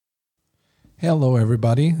Hello,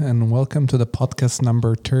 everybody, and welcome to the podcast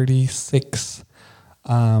number 36.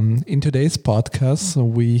 In today's podcast,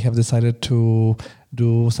 we have decided to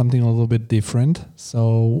do something a little bit different.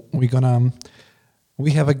 So we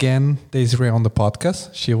have again Desiree on the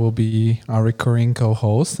podcast. She will be our recurring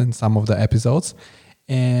co-host in some of the episodes.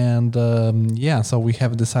 And so we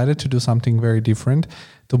have decided to do something very different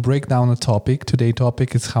to break down a topic. Today's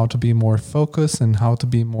topic is how to be more focused and how to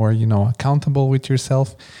be more, accountable with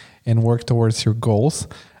yourself and work towards your goals.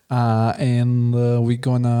 We're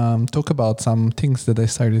gonna talk about some things that I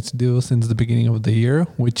started to do since the beginning of the year,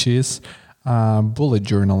 which is bullet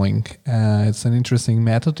journaling. It's an interesting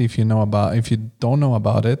method. If you don't know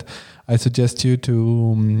about it, I suggest you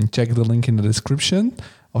to check the link in the description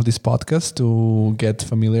of this podcast to get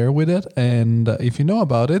familiar with it. And if you know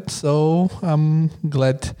about it, so I'm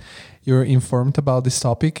glad you're informed about this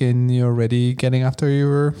topic and you're already getting after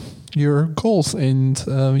your goals and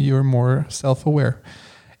you're more self-aware.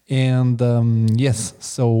 And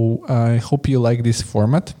so I hope you like this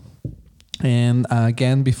format. And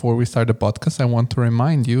again, before we start the podcast, I want to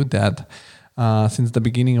remind you that since the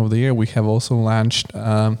beginning of the year, we have also launched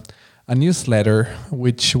a newsletter,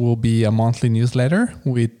 which will be a monthly newsletter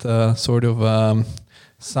with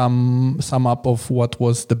sum up of what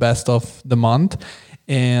was the best of the month.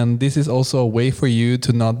 And this is also a way for you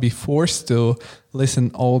to not be forced to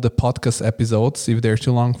listen all the podcast episodes if they're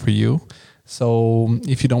too long for you. So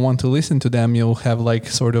if you don't want to listen to them, you'll have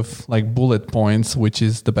bullet points, which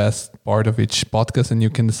is the best part of each podcast. And you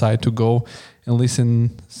can decide to go and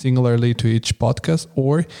listen singularly to each podcast.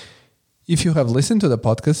 Or if you have listened to the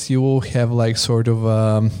podcast, you will have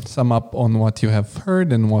sum up on what you have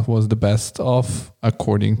heard and what was the best of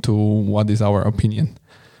according to what is our opinion.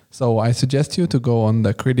 So I suggest you to go on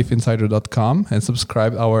the creativeinsider.com and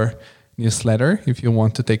subscribe our newsletter if you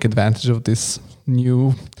want to take advantage of this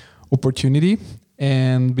new opportunity.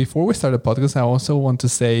 And before we start the podcast, I also want to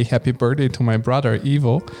say happy birthday to my brother,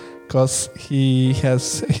 Ivo, because he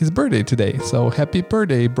has his birthday today. So happy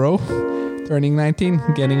birthday, bro. Turning 19,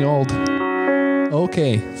 getting old.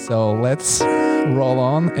 Okay, so let's roll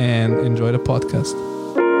on and enjoy the podcast.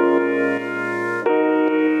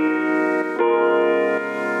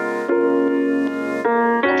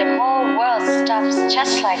 The whole world stops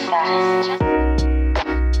just like that.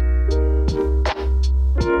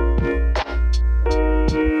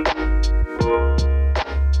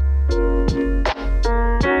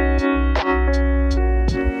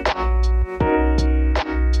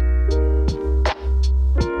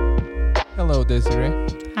 Hello, Desiree.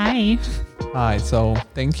 Hi. Hi. So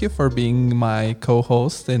thank you for being my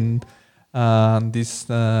co-host in this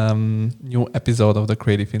new episode of the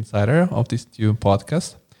Creative Insider of this new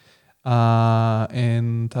podcast.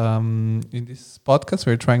 In this podcast,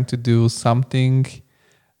 we're trying to do something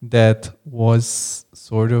that was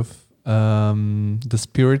sort of the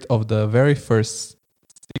spirit of the very first 6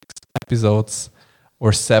 episodes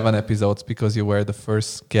or 7 episodes, because you were the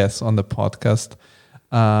first guest on the podcast.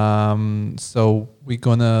 So we're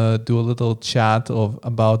gonna do a little chat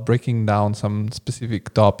about breaking down some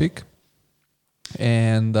specific topic,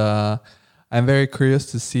 and I'm very curious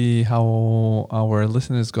to see how our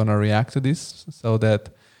listeners gonna react to this. So that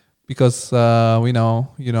because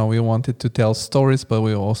we wanted to tell stories, but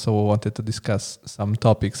we also wanted to discuss some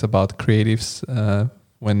topics about creatives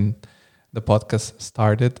when the podcast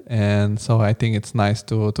started, and so I think it's nice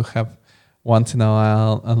to have once in a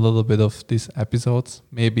while a little bit of these episodes.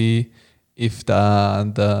 Maybe if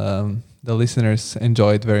the listeners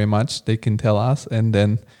enjoy it very much, they can tell us, and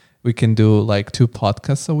then we can do 2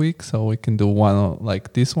 podcasts a week. So we can do one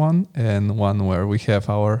like this one and one where we have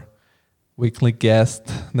our weekly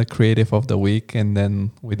guest, the creative of the week, and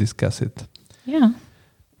then we discuss it. Yeah.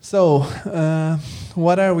 So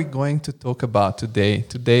what are we going to talk about today?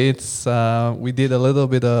 Today it's we did a little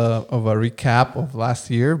bit of a recap of last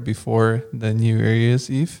year before the New Year's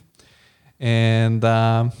Eve. And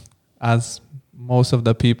as most of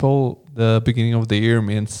the people, the beginning of the year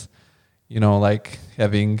means,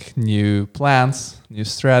 having new plans, new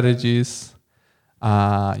strategies,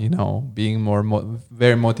 being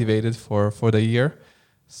very motivated for the year.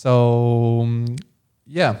 So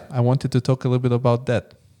I wanted to talk a little bit about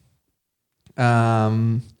that.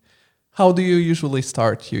 How do you usually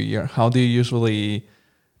start your year? How do you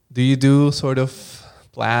do sort of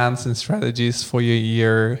plans and strategies for your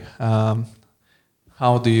year?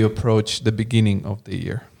 How do you approach the beginning of the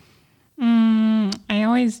year? I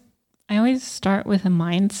always start with a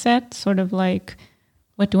mindset, sort of like,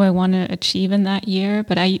 what do I want to achieve in that year?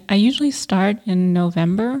 But I usually start in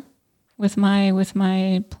November with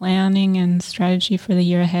my planning and strategy for the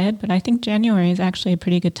year ahead. But I think January is actually a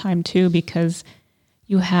pretty good time too, because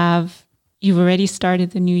you've already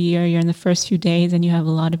started the new year. You're in the first few days, and you have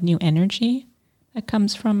a lot of new energy that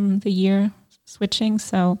comes from the year switching.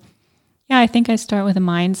 So, yeah, I think I start with a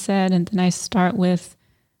mindset, and then I start with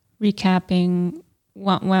recapping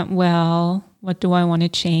what went well, what do I want to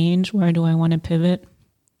change, where do I want to pivot.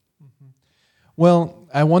 Well,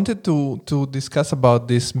 I wanted to discuss about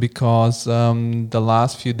this because the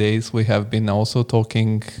last few days we have been also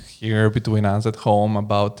talking here between us at home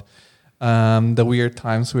about the weird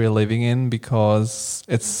times we're living in, because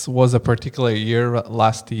it was a particular year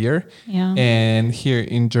last year. Yeah. And here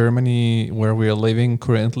in Germany, where we're living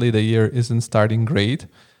currently, the year isn't starting great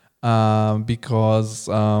because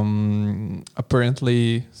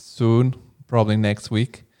apparently soon, probably next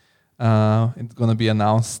week, it's going to be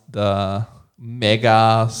announced the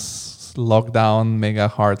mega lockdown, mega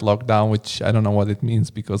hard lockdown, which I don't know what it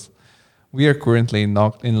means, because we are currently in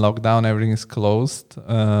lockdown. Everything is closed,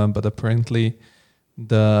 but apparently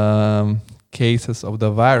the cases of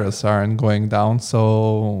the virus aren't going down.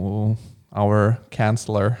 So our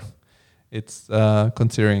chancellor, it's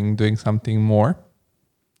considering doing something more.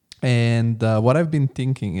 And what I've been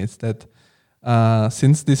thinking is that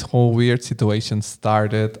since this whole weird situation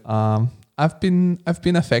started, I've been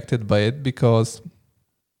affected by it, because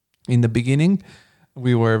in the beginning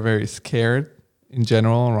we were very scared in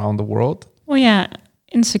general around the world. Well, yeah,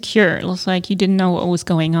 insecure. It was like you didn't know what was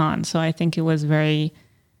going on. So I think it was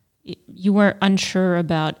you were unsure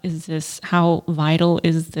about, how vital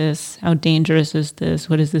is this? How dangerous is this?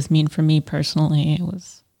 What does this mean for me personally?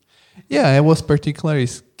 Yeah, I was particularly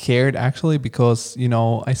scared actually, because,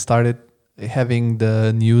 I started having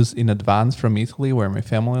the news in advance from Italy, where my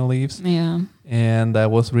family lives. Yeah. And I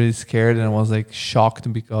was really scared, and I was like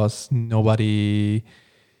shocked because nobody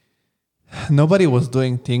was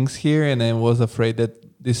doing things here, and I was afraid that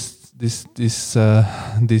this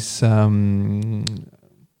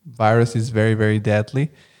virus is very, very deadly.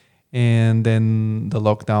 And then the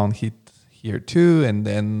lockdown hit here too, and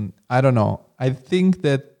then I don't know. I think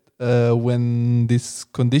that when these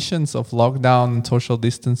conditions of lockdown and social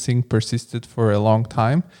distancing persisted for a long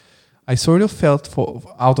time, I sort of felt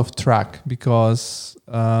out of track, because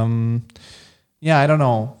I don't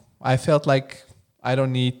know. I felt like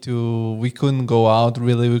we couldn't go out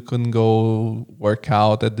really. We couldn't go work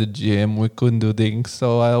out at the gym. We couldn't do things.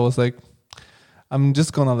 So I was like, I'm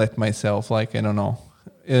just going to let myself, I don't know.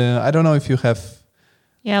 I don't know if you have...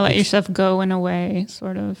 Yeah, let yourself go in a way,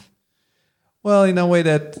 sort of. Well, in a way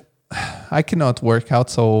that I cannot work out,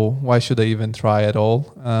 so why should I even try at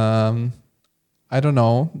all? I don't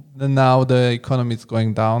know. Now the economy is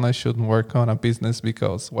going down. I shouldn't work on a business,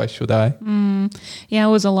 because why should I? Yeah,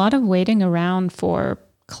 it was a lot of waiting around for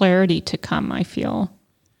clarity to come, I feel.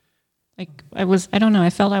 I don't know, I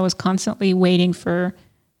felt I was constantly waiting for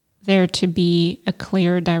there to be a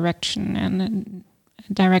clear direction, and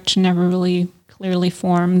a direction never really clearly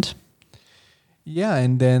formed. Yeah,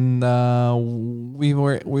 and then we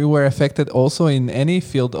were affected also in any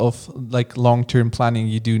field of long-term planning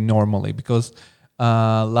you do normally, because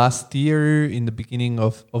last year, in the beginning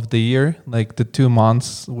of the year, the 2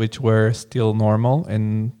 months which were still normal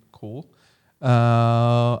and cool,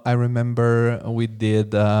 I remember we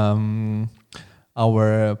did our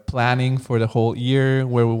planning for the whole year,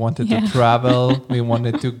 where we wanted to travel. We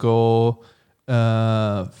wanted to go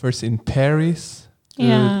first in Paris.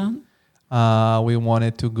 Yeah. We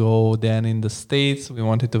wanted to go then in the States. We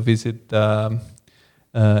wanted to visit the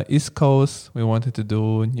East Coast. We wanted to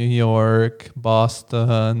do New York,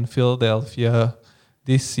 Boston, Philadelphia,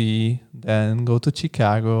 DC, then go to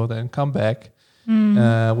Chicago, then come back.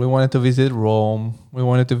 We wanted to visit Rome. We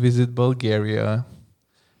wanted to visit Bulgaria.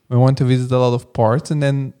 We wanted to visit a lot of parts, and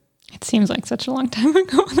then... It seems like such a long time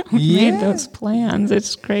ago that we made those plans.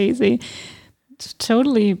 It's crazy. It's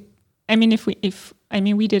totally... I mean,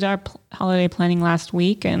 we did our holiday planning last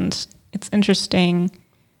week, and it's interesting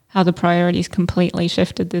how the priorities completely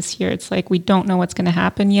shifted this year. It's like we don't know what's going to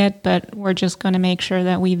happen yet, but we're just going to make sure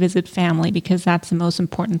that we visit family, because that's the most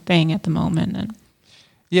important thing at the moment. And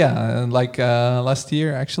last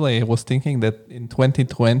year, actually, I was thinking that in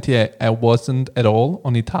 2020, I wasn't at all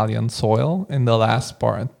on Italian soil. And the last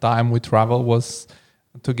time we traveled was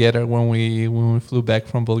together when we flew back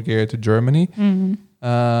from Bulgaria to Germany.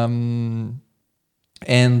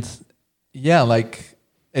 And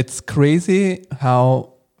it's crazy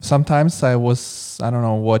how sometimes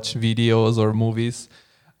watch videos or movies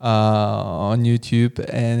on YouTube,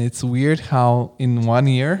 and it's weird how in 1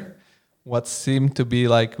 year, what seemed to be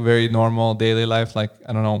very normal daily life,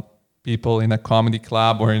 people in a comedy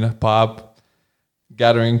club or in a pub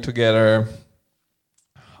gathering together,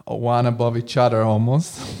 one above each other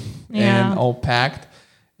almost, and all packed.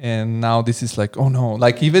 And now this is like, oh no,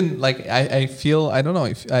 like even like I feel, I don't know,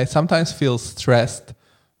 if I sometimes feel stressed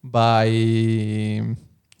by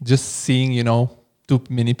just seeing, too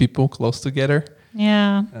many people close together.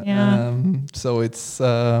 Yeah. So it's...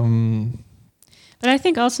 But I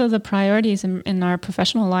think also the priorities in our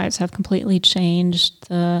professional lives have completely changed.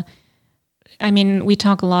 We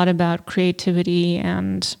talk a lot about creativity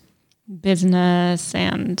and business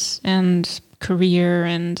and career,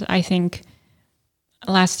 and I think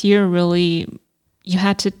last year really you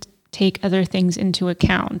had to take other things into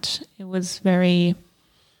account. It was very,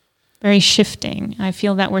 very shifting. I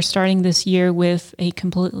feel that we're starting this year with a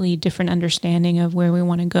completely different understanding of where we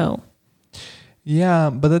want to go.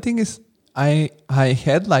 Yeah, but the thing is, I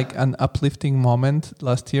had like an uplifting moment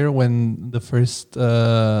last year when the first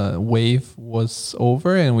wave was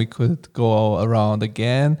over and we could go around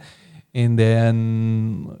again. And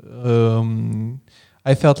then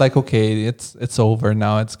I felt like, okay, it's over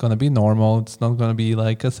now. It's going to be normal. It's not going to be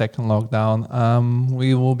like a second lockdown.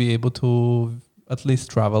 We will be able to at least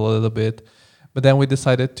travel a little bit. But then we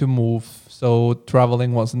decided to move. So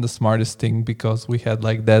traveling wasn't the smartest thing because we had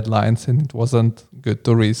like deadlines and it wasn't good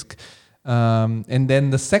to risk. And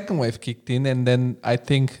then the second wave kicked in, and then I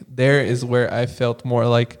think there is where I felt more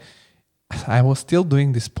like I was still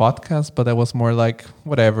doing this podcast, but I was more like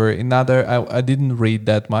whatever. I didn't read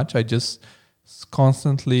that much. I just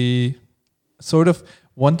constantly sort of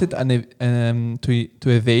wanted to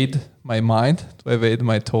evade my mind, to evade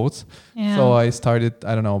my thoughts. Yeah. So I started,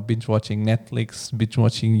 I don't know, binge watching Netflix, binge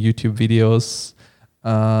watching YouTube videos.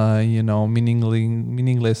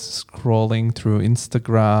 Meaningless scrolling through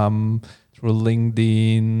Instagram, through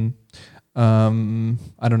LinkedIn.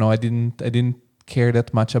 I don't know. I didn't care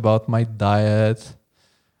that much about my diet.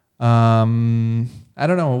 I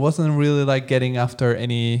don't know. I wasn't really like getting after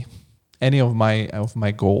any of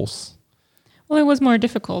my goals. Well, it was more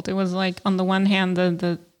difficult. It was like on the one hand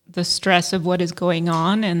the stress of what is going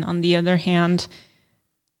on, and on the other hand,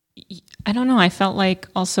 I don't know, I felt like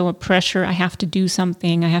also a pressure. I have to do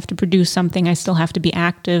something. I have to produce something. I still have to be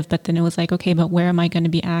active. But then it was like, okay, but where am I going to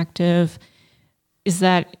be active? Is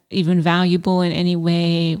that even valuable in any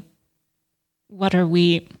way? What are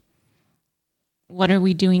we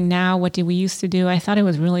doing now? What did we used to do? I thought it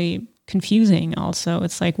was really confusing also.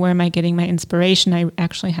 It's like, where am I getting my inspiration? I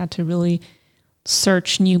actually had to really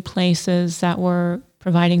search new places that were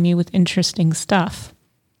providing me with interesting stuff.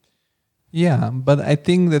 Yeah, but I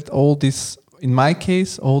think that all this, in my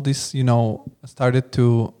case, started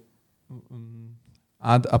to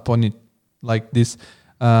add upon it, like this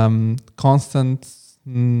constant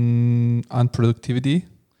unproductivity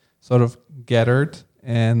sort of gathered.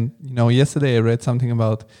 And, yesterday I read something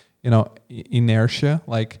about, inertia,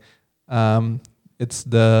 like it's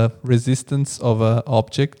the resistance of an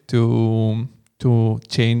object to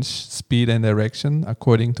change speed and direction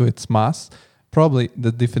according to its mass. Probably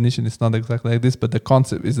the definition is not exactly like this, but the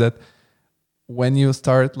concept is that when you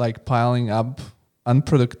start like piling up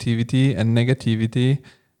unproductivity and negativity,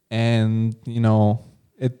 and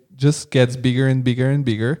it just gets bigger and bigger and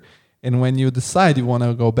bigger. And when you decide you want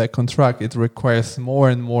to go back on track, it requires more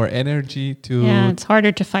and more energy to... Yeah, it's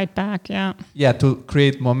harder to fight back, yeah. Yeah, to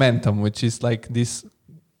create momentum, which is like this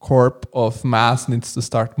corp of mass needs to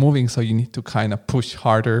start moving. So you need to kind of push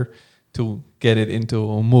harder to get it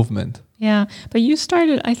into movement. Yeah, but you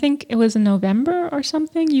started, I think it was in November or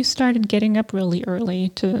something, you started getting up really early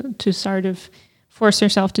to sort of force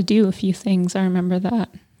yourself to do a few things. I remember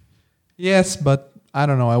that. Yes, but I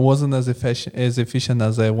don't know. I wasn't as efficient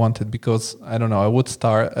as I wanted because, I don't know, I would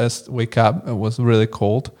wake up. It was really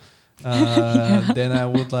cold. Then I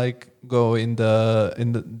would like go to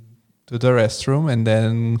the restroom and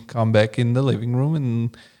then come back in the living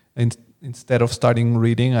room and instead of starting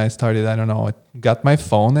reading, I got my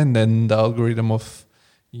phone, and then the algorithm of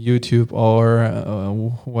YouTube or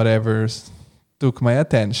whatever took my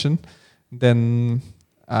attention. Then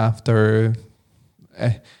after,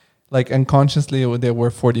 unconsciously, they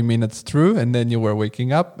were 40 minutes through, and then you were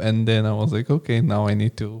waking up, and then I was like, okay, now I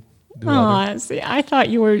need to do other. See, I thought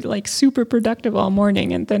you were like super productive all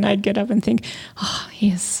morning, and then I'd get up and think, oh,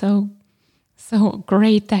 he is so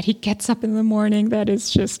great that he gets up in the morning. That is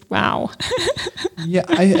just wow. Yeah,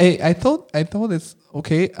 I thought it's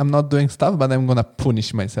okay. I'm not doing stuff, but I'm gonna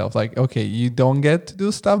punish myself. Like, okay, you don't get to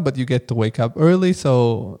do stuff, but you get to wake up early.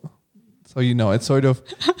 So it's sort of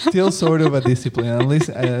still sort of a discipline. At least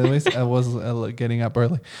I was getting up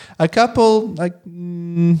early. A couple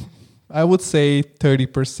I would say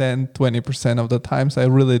 30%, 20% of the times I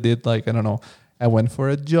really did, like, I don't know, I went for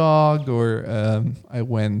a jog, or I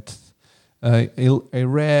went, I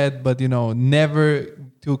read, but, never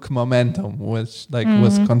took momentum, which like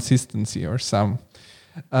was consistency or some.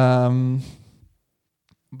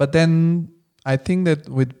 But then I think that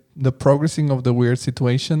with the progressing of the weird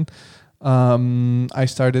situation, I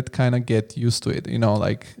started kind of get used to it.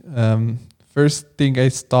 First thing I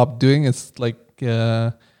stopped doing is like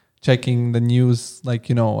checking the news.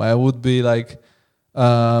 Like, I would be like,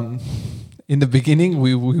 in the beginning,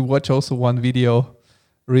 we watch also one video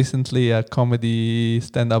recently, a comedy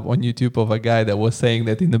stand-up on YouTube of a guy that was saying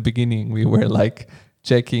that in the beginning we were like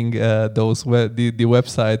checking the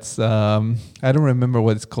websites. I don't remember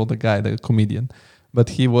what it's called, the guy, the comedian, but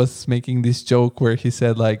he was making this joke where he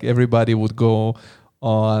said like everybody would go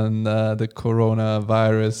on the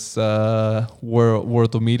coronavirus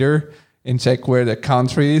worldometer and check where the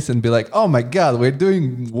country is and be like, oh my God, we're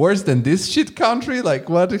doing worse than this shit country. Like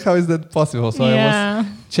what? How is that possible? So I was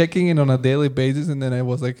checking it on a daily basis, and then I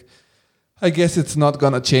was like, I guess it's not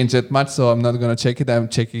going to change that much, so I'm not going to check it. I'm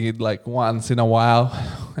checking it like once in a while,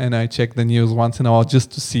 and I check the news once in a while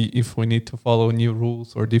just to see if we need to follow new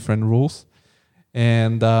rules or different rules.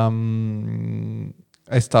 And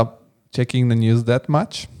I stopped checking the news that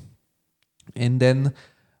much. And then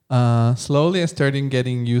slowly I started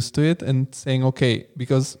getting used to it and saying, okay,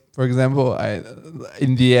 because, for example,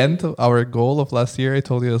 in the end, our goal of last year, I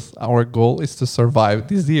told you our goal is to survive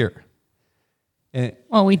this year.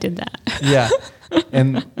 Well, we did that. Yeah.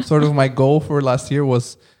 And sort of my goal for last year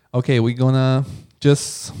was, okay, we're going to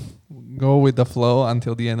just go with the flow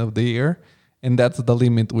until the end of the year. And that's the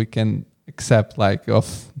limit we can accept, like,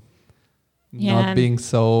 of not being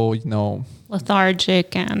so,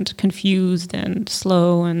 lethargic and confused and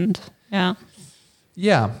slow and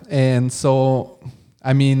Yeah. And so,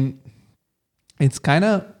 I mean, it's kind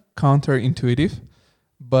of counterintuitive,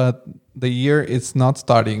 but the year is not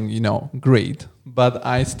starting, great. But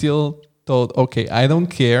I still thought, okay, I don't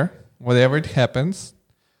care. Whatever it happens,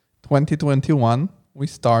 2021, we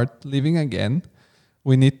start living again.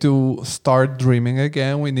 We need to start dreaming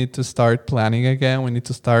again. We need to start planning again. We need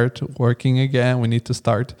to start working again. We need to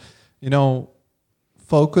start,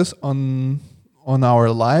 focus on our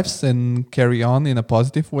lives and carry on in a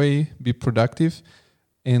positive way, be productive,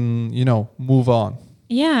 and, move on.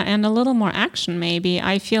 Yeah, and a little more action maybe.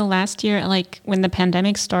 I feel last year, like when the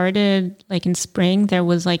pandemic started, like in spring, there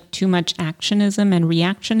was like too much actionism and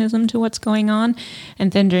reactionism to what's going on.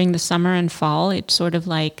 And then during the summer and fall, it sort of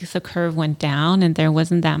like the curve went down and there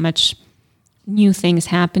wasn't that much new things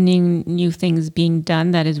happening, new things being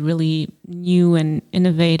done that is really new and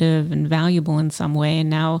innovative and valuable in some way. And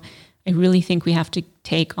now I really think we have to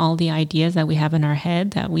take all the ideas that we have in our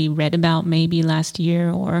head that we read about maybe last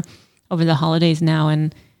year or over the holidays now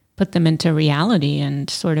and put them into reality and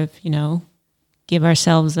sort of, give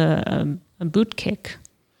ourselves a boot kick.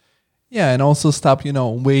 Yeah, and also stop,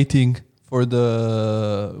 waiting for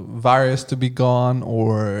the virus to be gone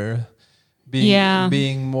or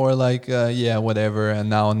being more like, whatever. And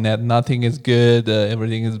now nothing is good,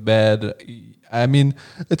 everything is bad. I mean,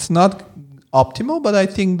 it's not optimal, but I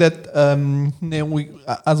think that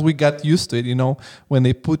as we got used to it, when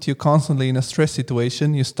they put you constantly in a stress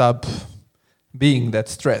situation, you stop being that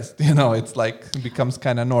stressed. It's like it becomes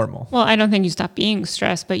kind of normal. Well, I don't think you stop being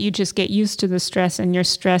stressed, but you just get used to the stress, and your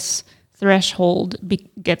stress threshold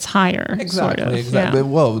gets higher. Exactly, sort of. exactly. Yeah.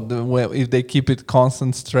 Well, if they keep it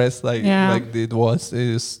constant stress like it was,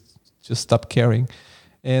 is just stop caring.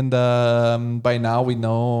 And by now we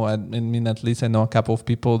know, I mean, at least I know a couple of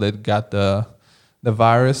people that got the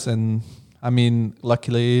virus. And I mean,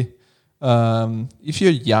 luckily, if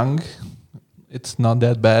you're young, it's not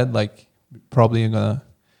that bad. Like probably you're going to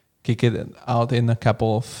kick it out in a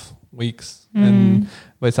couple of weeks. And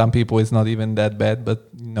by some people, it's not even that bad. But,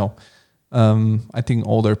 I think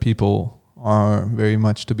older people are very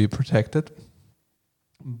much to be protected.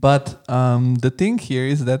 But the thing here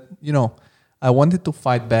is that, I wanted to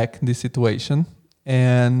fight back this situation,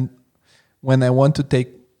 and when I want to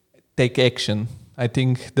take action, I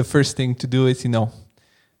think the first thing to do is,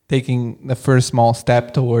 taking the first small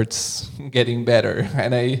step towards getting better.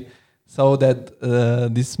 And I saw that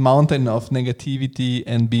this mountain of negativity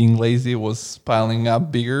and being lazy was piling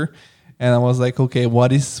up bigger, and I was like, okay,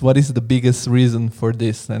 what is the biggest reason for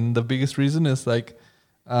this? And the biggest reason is like,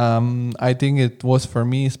 I think it was for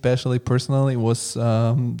me, especially personally, was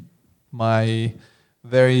my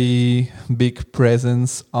very big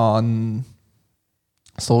presence on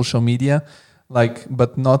social media,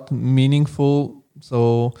 but not meaningful.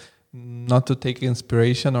 So not to take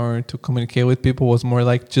inspiration or to communicate with people, was more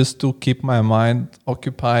like just to keep my mind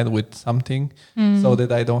occupied with something so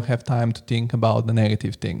that I don't have time to think about the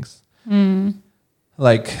negative things.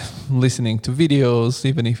 Like listening to videos,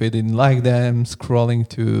 even if I didn't like them, scrolling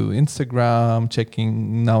to Instagram,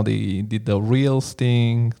 checking, now they did the Reels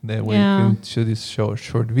thing, that where you can show this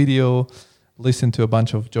short video, listen to a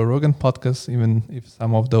bunch of Joe Rogan podcasts, even if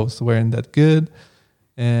some of those weren't that good.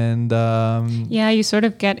 And you sort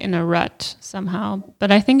of get in a rut somehow.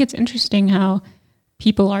 But I think it's interesting how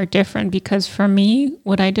people are different, because for me,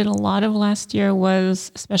 what I did a lot of last year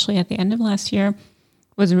was, especially at the end of last year,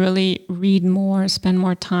 was really read more, spend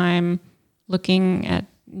more time looking at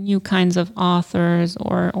new kinds of authors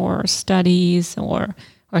or studies or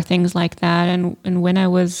things like that. And when I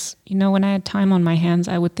was, when I had time on my hands,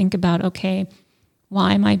 I would think about, okay,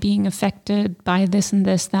 why am I being affected by this and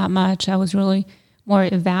this that much? I was really more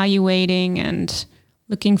evaluating and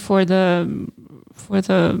looking for the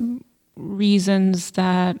reasons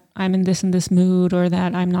that I'm in this mood, or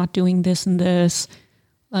that I'm not doing this and this.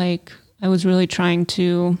 Like, I was really trying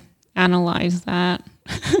to analyze that.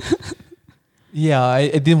 Yeah, I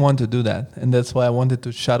didn't want to do that. And that's why I wanted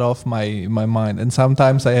to shut off my mind. And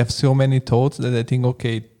sometimes I have so many thoughts that I think,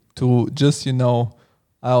 okay, to just,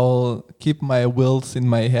 I'll keep my wheels in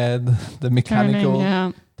my head, the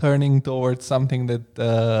mechanical, turning towards something that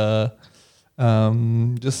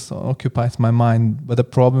just occupies my mind. But the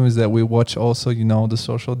problem is that we watch also, The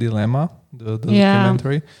Social Dilemma, the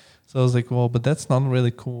documentary. So I was like, well, but that's not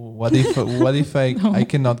really cool. What if I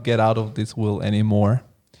cannot get out of this wheel anymore?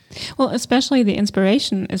 Well, especially the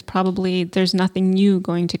inspiration is probably, there's nothing new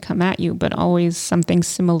going to come at you, but always something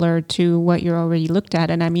similar to what you're already looked at.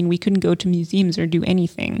 And I mean, we couldn't go to museums or do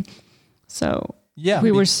anything. So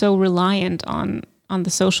we were so reliant on the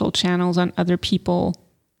social channels, on other people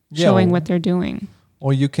showing what they're doing.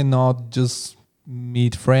 Or you cannot just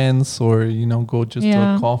meet friends or, go just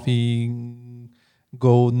to a coffee,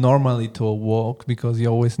 go normally to a walk, because you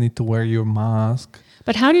always need to wear your mask.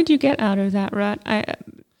 But how did you get out of that rut?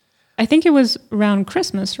 I think it was around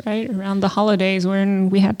Christmas, right? Around the holidays when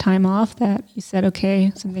we had time off that you said,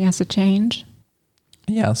 okay, something has to change.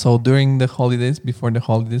 Yeah, so during the holidays, before the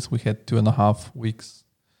holidays, we had 2.5 weeks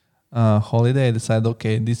holiday. I decided,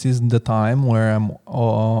 okay, this is the time where I'm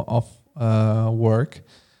off work.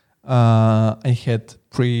 I had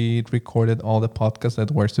pre-recorded all the podcasts that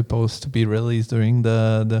were supposed to be released during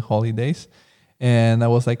the holidays. And I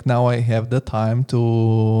was like, now I have the time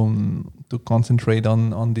to concentrate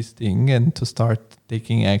on this thing and to start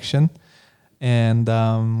taking action. And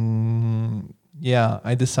I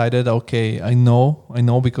decided, okay, I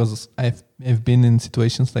know because I've been in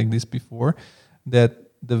situations like this before, that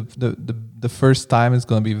the first time is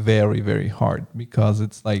going to be very, very hard, because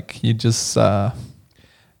it's like you just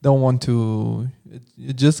don't want to.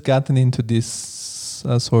 You just gotten into this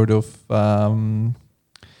sort of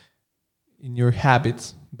in your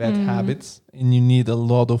habits, bad habits, and you need a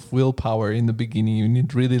lot of willpower in the beginning. You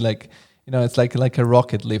need really it's like a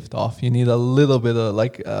rocket lift off. You need a little bit of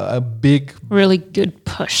a big, really good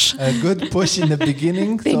push. A good push in the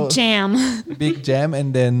beginning. Big jam,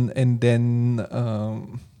 and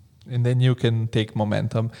then you can take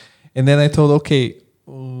momentum. And then I thought, okay,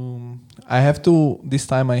 this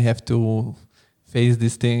time I have to face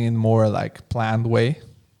this thing in more like planned way.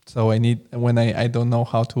 So when I don't know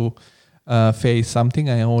how to face something,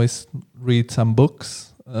 I always read some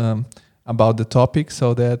books about the topic,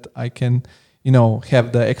 so that I can,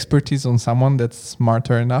 have the expertise on someone that's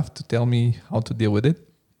smarter enough to tell me how to deal with it.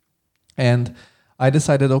 And I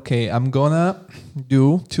decided, okay, I'm gonna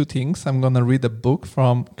do two things. I'm gonna read a book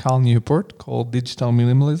from Cal Newport called Digital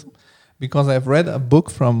Minimalism, because I've read a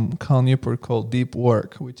book from Cal Newport called Deep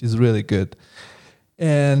Work, which is really good.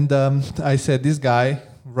 And I said, this guy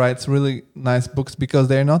writes really nice books, because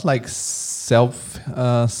they're not like self-help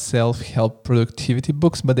productivity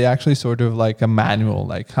books, but they're actually sort of like a manual,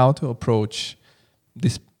 like how to approach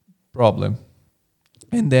this problem.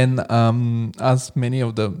 And then, as many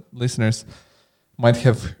of the listeners might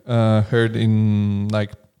have heard in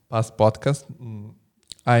like past podcasts,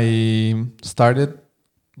 I started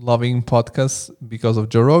loving podcasts because of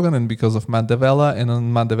Joe Rogan and because of Matt D'Avella. And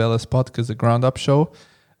on Matt D'Avella's podcast, The Ground Up Show,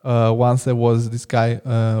 once there was this guy,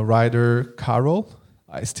 Ryder Carroll.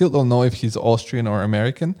 I still don't know if he's Austrian or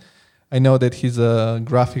American. I know that he's a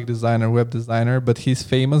graphic designer, web designer, but he's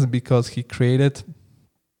famous because he created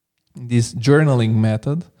this journaling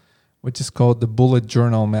method, which is called the bullet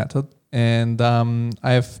journal method. And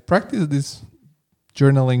I've practiced this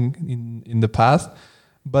journaling in the past,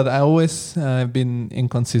 but I always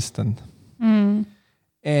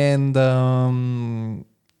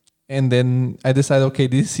and then I decided, okay,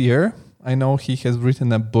 this year, I know he has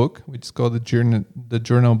written a book, which is called the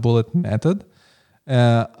Journal Bullet Method.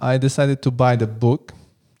 I decided to buy the book,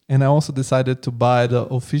 and I also decided to buy the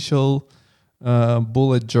official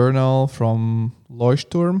bullet journal from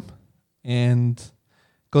Leuchtturm. And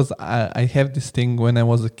because I have this thing when I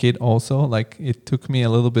was a kid also, like it took me a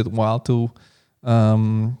little bit while to,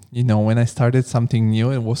 when I started something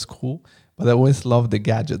new, it was cool, but I always loved the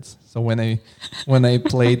gadgets. So when I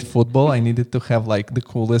played football, I needed to have like the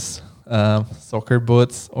coolest soccer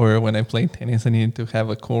boots, or when I played tennis, I needed to have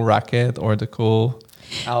a cool racket or the cool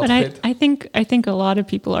outfit. But I think a lot of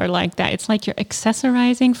people are like that. It's like you're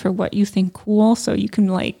accessorizing for what you think cool, so you can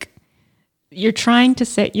you're trying to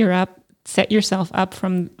set yourself up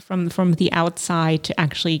from the outside to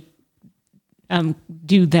actually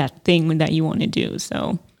do that thing that you want to do.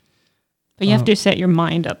 So, but you have to set your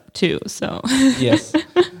mind up too. So yes.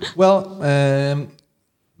 Well,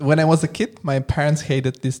 when I was a kid, my parents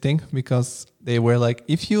hated this thing because they were like,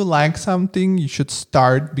 if you like something, you should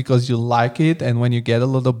start because you like it. And when you get a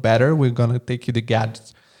little better, we're going to take you the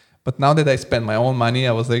gadgets. But now that I spend my own money,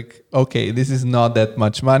 I was like, okay, this is not that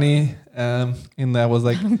much money. And I was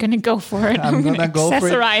like, I'm going to go for it. I'm going to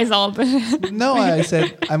accessorize all the... No, I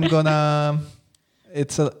said, I'm going to...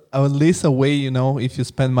 It's at least a way, if you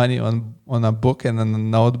spend money on a book and on a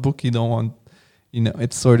notebook, you don't want,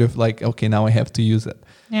 it's sort of like, okay, now I have to use it.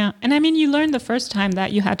 Yeah. And I mean, you learned the first time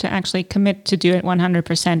that you had to actually commit to do it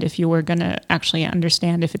 100% if you were going to actually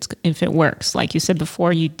understand if it works. Like you said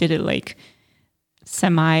before, you did it like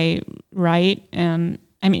semi-right. And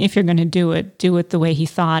I mean, if you're going to do it the way he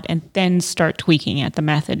thought, and then start tweaking at the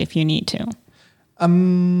method if you need to.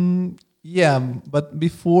 Yeah, but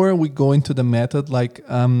before we go into the method, like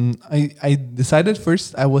I decided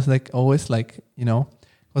first, I was like always like,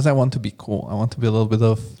 because I want to be cool. I want to be a little bit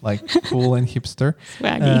of like cool and hipster.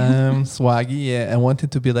 Swaggy, yeah. I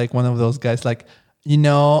wanted to be like one of those guys like,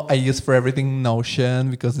 I use for everything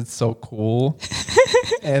Notion because it's so cool.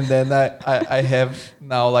 And then I have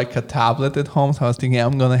now like a tablet at home. So I was thinking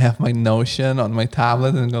I'm going to have my Notion on my tablet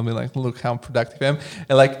and I'm going to be like, look how productive I am.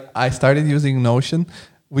 And like I started using Notion,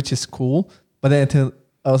 which is cool. But then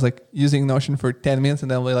I was like using Notion for 10 minutes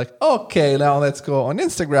and then we're like, okay, now let's go on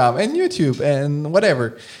Instagram and YouTube and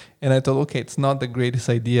whatever. And I thought, okay, it's not the greatest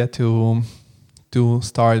idea to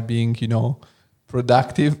start being,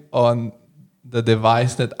 productive on the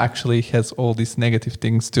device that actually has all these negative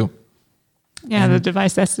things too. Yeah, the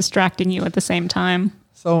device that's distracting you at the same time.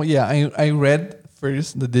 So yeah, I read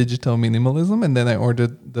first the Digital Minimalism, and then I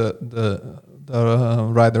ordered the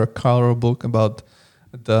Ryder Carroll book about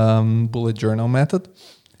the bullet journal method.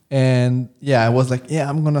 And yeah, I was like, yeah,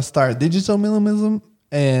 I'm gonna start digital minimalism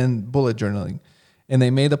and bullet journaling. And I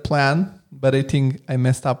made a plan, but I think I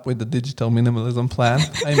messed up with the digital minimalism plan.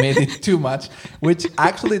 I made it too much, which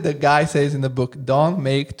actually the guy says in the book, don't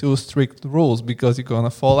make too strict rules because you're gonna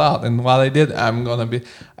fall out. And while I did, I'm gonna be,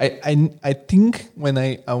 I think when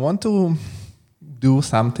I want to do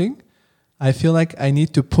something, I feel like I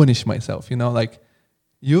need to punish myself, like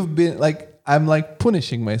you've been like, I'm like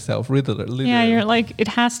punishing myself literally. Yeah, you're like, it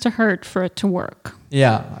has to hurt for it to work.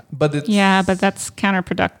 Yeah, but that's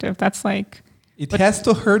counterproductive. That's like... It has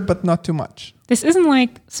to hurt, but not too much. This isn't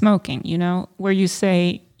like smoking, where you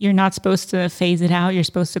say you're not supposed to phase it out. You're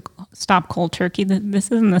supposed to stop cold turkey. This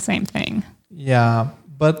isn't the same thing. Yeah,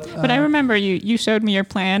 but I remember you showed me your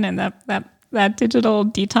plan, and that digital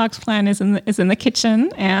detox plan is in the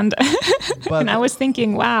kitchen, and and I was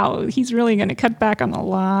thinking, wow, he's really going to cut back on a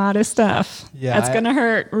lot of stuff. Yeah, that's going to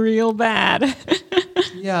hurt real bad.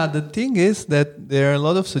 Yeah, the thing is that there are a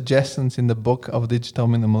lot of suggestions in the book of digital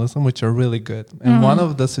minimalism which are really good, and one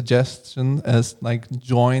of the suggestions is like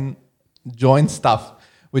join stuff,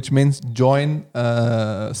 which means join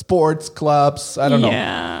sports clubs. I don't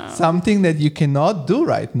know, something that you cannot do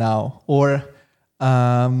right now, or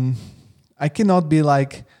I cannot be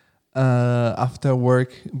like after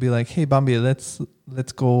work, be like, hey, Bambi, let's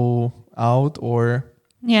go out, or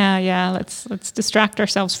let's distract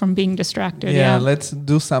ourselves from being distracted. Yeah, let's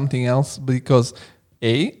do something else because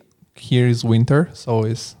here is winter, so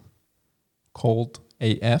it's cold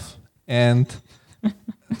AF, and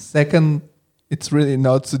second, it's really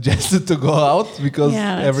not suggested to go out because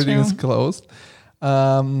everything is closed.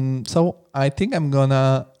 So I think I'm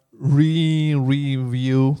gonna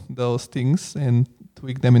review those things and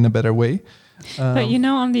tweak them in a better way. But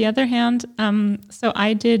on the other hand, so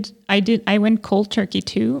I went cold turkey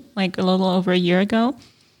too, like a little over a year ago.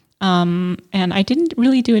 And I didn't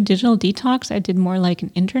really do a digital detox. I did more like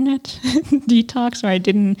an internet detox, or I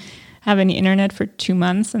didn't have any internet for 2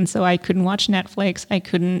 months. And so I couldn't watch Netflix. I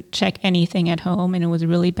couldn't check anything at home. And it was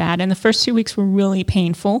really bad. And the first 2 weeks were really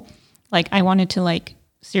painful. Like I wanted to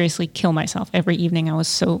seriously kill myself every evening. I was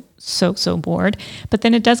so bored. But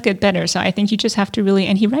then it does get better. So I think you just have to really,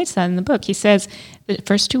 and he writes that in the book. He says the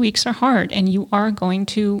first 2 weeks are hard and you are going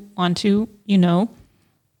to want to,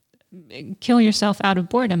 kill yourself out of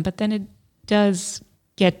boredom. But then it does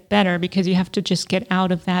get better because you have to just get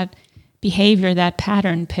out of that behavior, that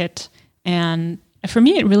pattern pit. And for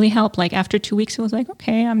me, it really helped. Like after 2 weeks, it was like,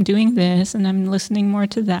 okay, I'm doing this and I'm listening more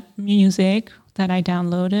to that music that I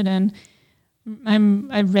downloaded. And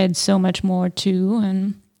I've read so much more too.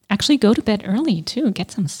 And actually go to bed early too,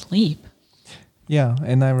 get some sleep. Yeah,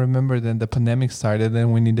 and I remember then the pandemic started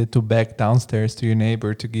and we needed to beg downstairs to your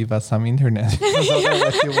neighbor to give us some internet.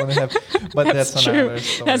 Otherwise you won't have, but that's true. Another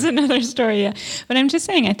story. That's another story, yeah. But I'm just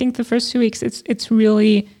saying, I think the first 2 weeks, it's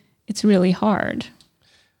really hard.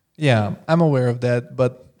 Yeah, I'm aware of that,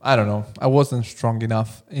 but I don't know. I wasn't strong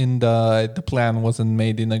enough. The plan wasn't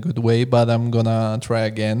made in a good way, but I'm gonna try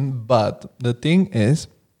again. But the thing is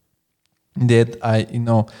that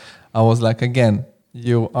I was like, again,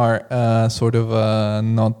 you are sort of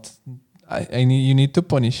not. You need to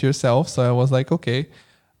punish yourself. So I was like, okay,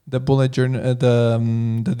 the bullet journal,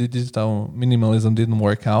 the digital minimalism didn't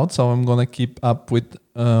work out. So I'm gonna keep up with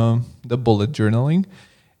the bullet journaling,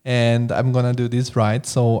 and I'm gonna do this right.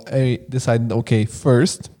 So I decided, okay,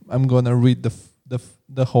 first I'm gonna read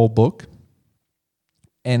the whole book,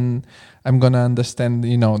 and I'm gonna understand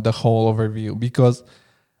the whole overview, because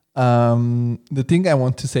the thing I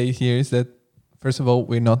want to say here is that, first of all,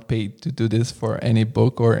 we're not paid to do this for any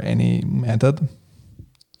book or any method.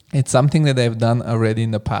 It's something that I've done already in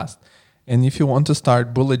the past. And if you want to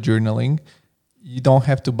start bullet journaling, you don't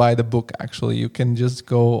have to buy the book, actually. You can just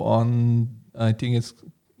go on,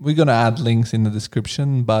 we're going to add links in the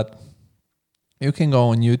description, but you can go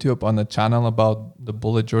on YouTube on a channel about the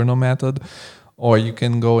bullet journal method, or you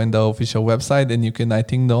can go in the official website and you can,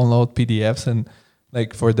 download PDFs and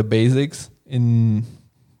for the basics in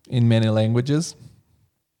many languages,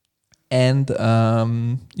 and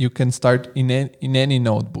you can start in any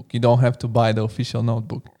notebook. You don't have to buy the official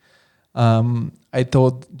notebook. I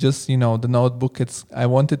thought just the notebook. I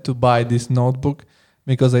wanted to buy this notebook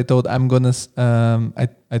because I thought I'm gonna.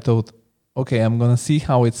 I thought, okay, I'm gonna see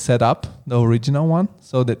how it's set up, the original one,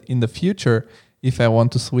 so that in the future, if I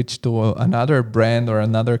want to switch to another brand or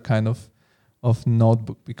another kind of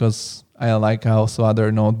notebook, because I like also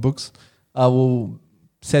other notebooks, I will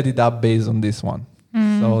set it up based on this one.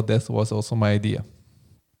 So that was also my idea.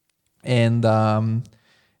 And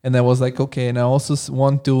I was like, okay, and I also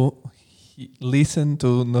want to listen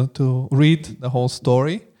to read the whole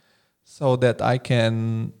story so that I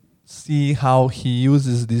can see how he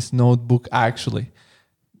uses this notebook actually.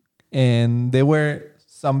 And there were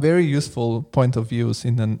some very useful point of views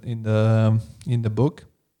in the book,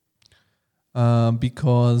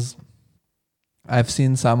 because I've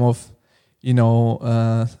seen some of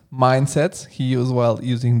mindsets he used while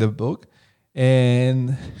using the book,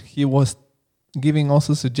 and he was giving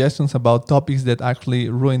also suggestions about topics that actually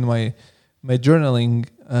ruined my journaling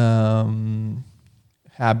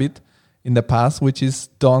habit in the past, which is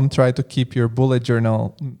don't try to keep your bullet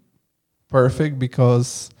journal perfect,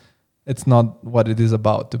 because it's not what it is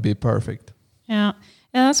about to be perfect. Yeah.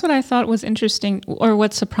 And that's what I thought was interesting, or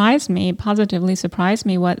what positively surprised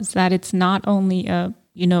me, was that it's not only a,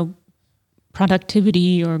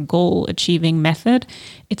 productivity or goal achieving method.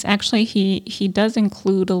 It's actually, he does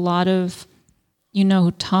include a lot of,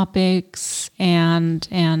 topics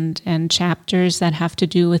and chapters that have to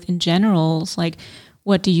do with in generals, like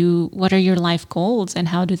what are your life goals and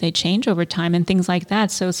how do they change over time and things like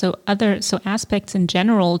that. So aspects in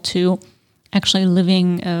general to actually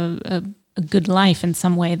living a good life in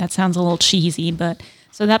some way. That sounds a little cheesy, but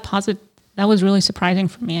so that was really surprising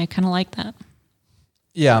for me. I kind of like that.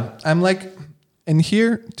 Yeah, I'm like, and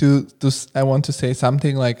here I want to say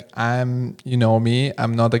something like, I'm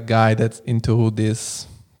not a guy that's into these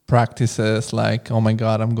practices like, oh my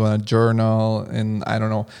God, I'm going to journal, and I don't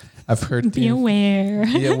know. I've heard be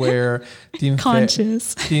aware.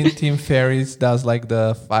 Conscious. Tim Ferriss does like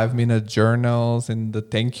the 5-minute journals and the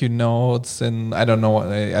thank you notes, and I don't know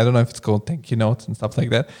if it's called thank you notes and stuff like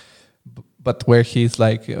that, but where he's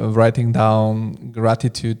like writing down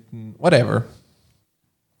gratitude, whatever.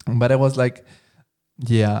 But I was like,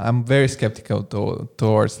 yeah, I'm very skeptical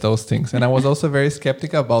towards those things, and I was also very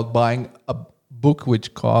skeptical about buying a book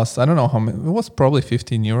which costs, I don't know how many, it was probably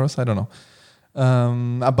 15 euros, I don't know.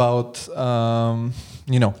 about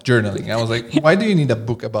journaling. I was like, why do you need a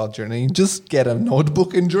book about journaling? Just get a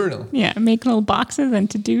notebook and journal. Yeah, make little boxes and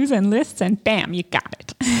to-dos and lists, and bam, you got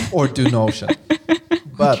it. Or do Notion.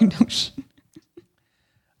 But Do Notion.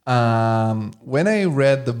 when I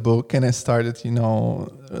read the book and I started,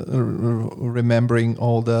 remembering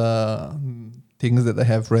all the things that I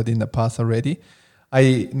have read in the past already,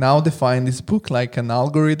 I now define this book like an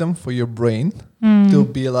algorithm for your brain to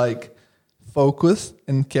be like focused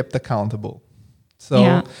and kept accountable.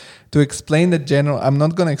 So to explain the general, I'm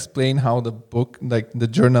not going to explain how the book, like the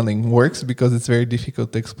journaling works, because it's very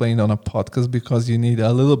difficult to explain on a podcast because you need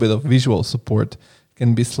a little bit of visual support. It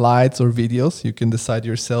can be slides or videos. You can decide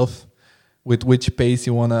yourself with which pace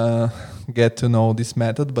you want to get to know this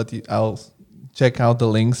method, but I'll check out the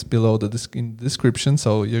links below in the description,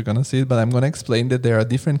 so you're going to see it. But I'm going to explain that there are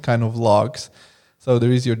different kind of logs. So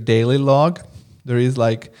there is your daily log, there is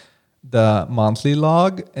like the monthly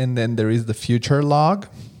log, and then there is the future log.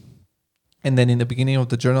 And then in the beginning of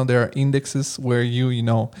the journal, there are indexes where you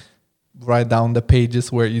write down the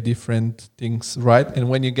pages where you different things write. And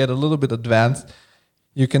when you get a little bit advanced,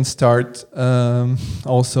 you can start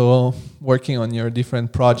also working on your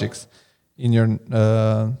different projects in your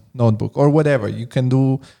notebook or whatever. You can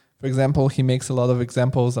do, for example, he makes a lot of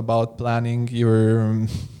examples about planning your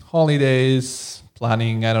holidays,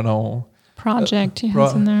 planning, I don't know. Project he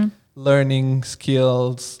has in there. Learning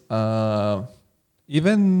skills,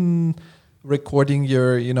 even recording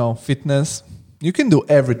your, fitness. You can do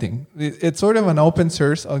everything. It's sort of an open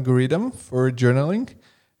source algorithm for journaling,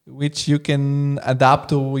 which you can adapt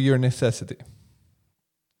to your necessity.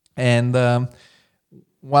 And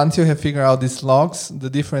once you have figured out these logs, the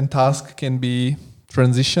different tasks can be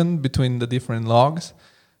transitioned between the different logs.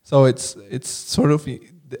 So it's sort of,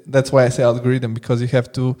 that's why I say algorithm, because you have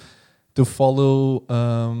to follow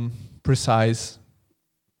precise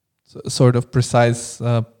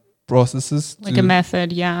processes. Like a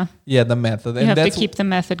method, yeah. Yeah, the method. You have to keep the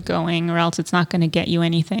method going, or else it's not going to get you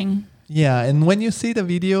anything. Yeah, and when you see the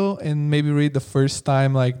video and maybe read the first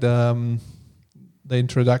time, like the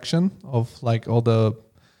introduction of like all the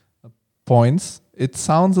points, it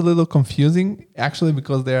sounds a little confusing actually,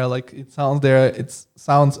 because it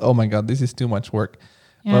sounds oh my god, this is too much work.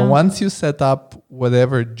 Yeah. But once you set up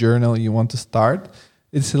whatever journal you want to start,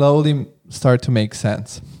 it slowly start to make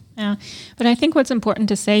sense. Yeah, but I think what's important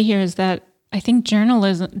to say here is that I think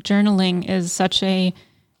journaling is such a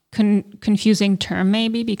confusing term,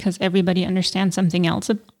 maybe because everybody understands something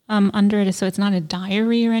else under it. So it's not a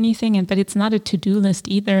diary or anything, but it's not a to-do list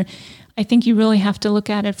either. I think you really have to look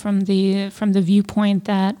at it from the viewpoint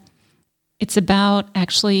that it's about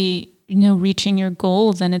actually reaching your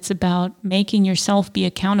goals, and it's about making yourself be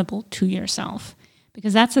accountable to yourself,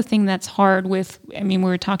 because that's the thing that's hard with. I mean, we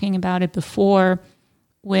were talking about it before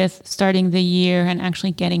with starting the year and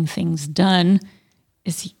actually getting things done.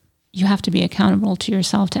 Is you have to be accountable to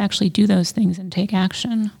yourself to actually do those things and take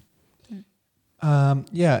action.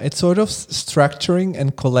 Yeah, it's sort of structuring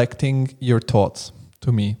and collecting your thoughts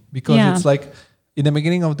to me, because it's like in the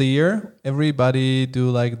beginning of the year, everybody do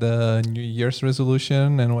like the New Year's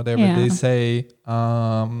resolution and whatever they say.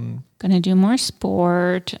 Gonna do more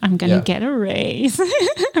sport. I'm gonna get a raise.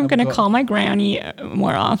 I'm gonna call my granny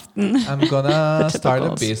more often. I'm gonna start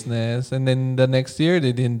a business, and then the next year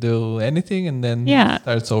they didn't do anything, and then it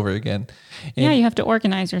starts over again. And you have to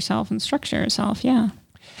organize yourself and structure yourself. Yeah,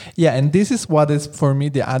 and this is what is for me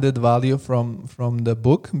the added value from the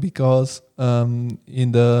book, because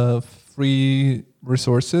in the free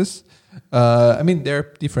resources, I mean, there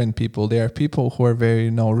are different people. There are people who are very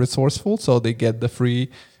resourceful, so they get the free.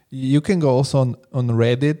 You can go also on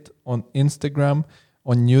Reddit, on Instagram,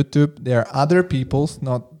 on YouTube. There are other people,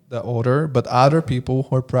 not the author, but other people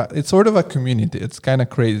who are. It's sort of a community. It's kind of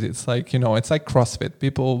crazy. It's like it's like CrossFit.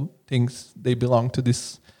 People think they belong to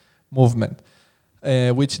this movement.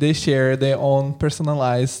 Which they share their own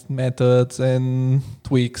personalized methods and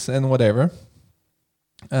tweaks and whatever.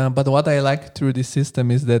 But what I like through this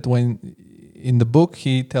system is that when in the book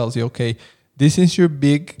he tells you, okay, this is your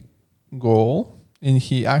big goal, and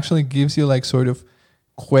he actually gives you like sort of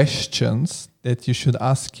questions that you should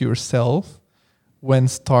ask yourself when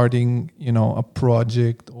starting, a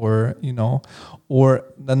project, or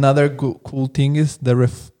another cool thing is the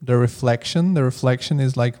reflection. The reflection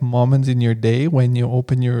is like moments in your day when you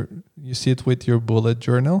you sit with your bullet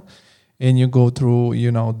journal and you go through,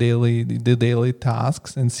 the daily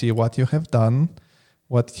tasks and see what you have done,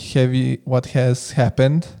 what has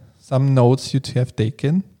happened, some notes you have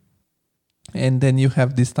taken. And then you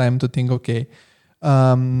have this time to think, okay,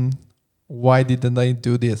 why didn't I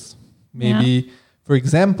do this? Maybe, for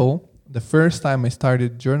example, the first time I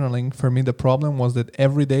started journaling, for me the problem was that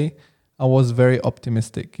every day I was very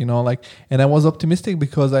optimistic, and I was optimistic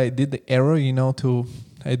because I did the error, I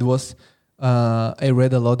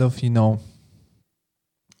read a lot of,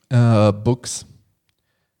 books,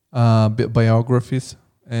 biographies,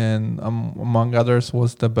 and among others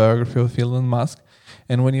was the biography of Elon Musk.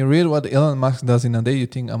 And when you read what Elon Musk does in a day, you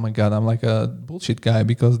think, oh my God, I'm like a bullshit guy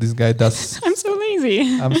because this guy does... I'm so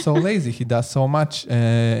lazy. I'm so lazy. He does so much.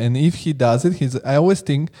 And if he does it, I always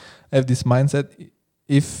think, I have this mindset,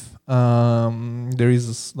 if there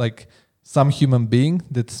is like some human being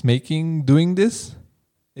that's doing this,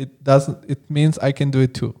 it means I can do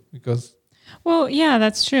it too. Because... Well, yeah,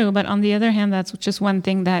 that's true. But on the other hand, that's just one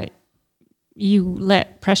thing that you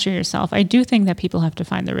let pressure yourself. I do think that people have to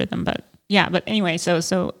find the rhythm, but yeah. But anyway,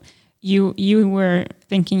 so you were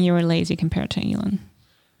thinking you were lazy compared to Elon.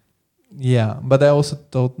 Yeah, but I also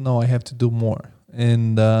thought, no, I have to do more.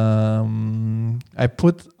 And I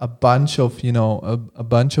put a bunch of, a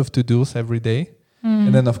bunch of to-dos every day.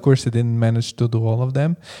 And then, of course, I didn't manage to do all of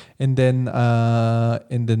them. And then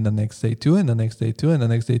the next day too, and the next day too, and the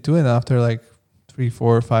next day too. And after like 3,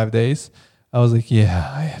 4, 5 days, I was like,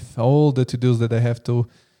 yeah, I have all the to-dos that I have to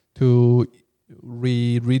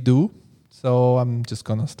redo. So I'm just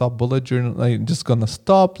going to stop bullet journaling. I'm just going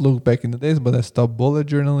to look back in the days, but I stopped bullet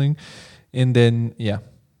journaling. And then,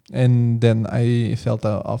 I felt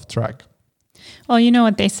off track. Well, you know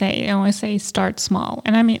what they say. They always say start small.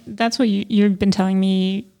 And I mean, that's what you've been telling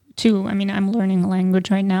me too. I mean, I'm learning a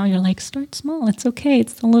language right now. You're like, start small. It's okay.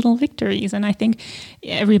 It's the little victories. And I think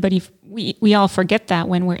we all forget that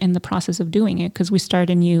when we're in the process of doing it, because we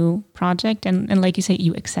start a new project and like you say,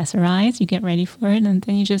 you accessorize, you get ready for it. And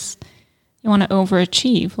then you want to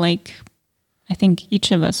overachieve. Like, I think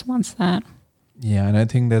each of us wants that. Yeah. And I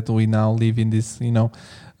think that we now live in this,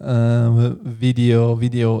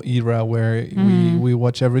 video era where we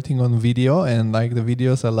watch everything on video, and like the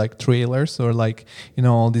videos are like trailers, or like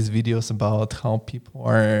all these videos about how people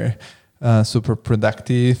are super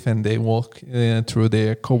productive and they walk through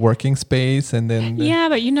their co-working space, and then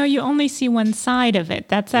but you only see one side of it.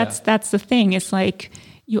 That's the thing. It's like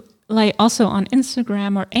you like also on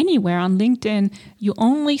Instagram or anywhere on LinkedIn, you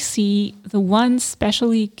only see the one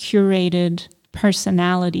specially curated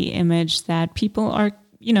personality image that people are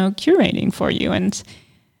curating for you. And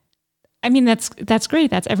I mean, that's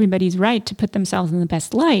great. That's everybody's right to put themselves in the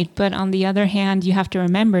best light. But on the other hand, you have to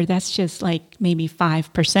remember that's just like maybe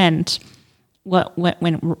 5% what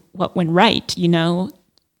went right,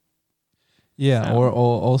 Yeah, so. Or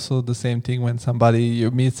also the same thing when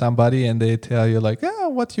you meet somebody and they tell you like,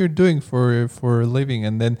 what you're doing for a living,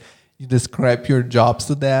 and then you describe your jobs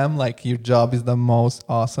to them like your job is the most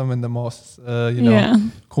awesome and the most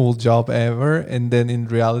cool job ever, and then in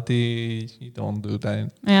reality you don't do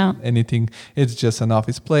that anything. It's just an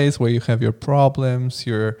office place where you have your problems,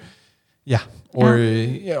 or your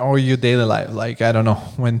daily life. Like, I don't know,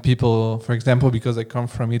 when people, for example, because I come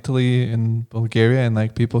from Italy and Bulgaria, and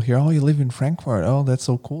like people hear, oh, you live in Frankfurt, oh, that's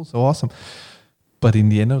so cool, so awesome. But in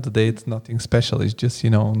the end of the day, it's nothing special. It's just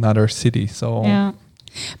another city. So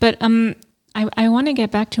But I want to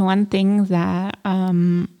get back to one thing that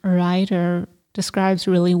Ryder describes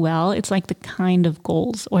really well. It's like the kind of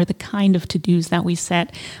goals or the kind of to-dos that we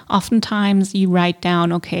set. Oftentimes you write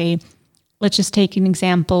down, okay, let's just take an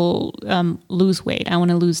example, lose weight. I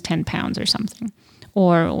want to lose 10 pounds or something,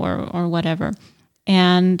 or whatever.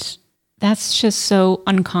 And that's just so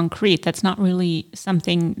unconcrete. That's not really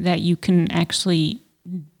something that you can actually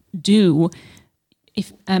do.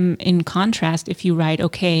 If in contrast, if you write,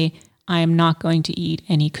 okay, I am not going to eat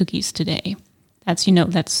any cookies today. That's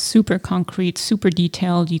that's super concrete, super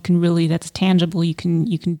detailed. That's tangible. You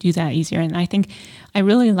can do that easier. And I think I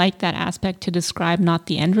really like that aspect to describe not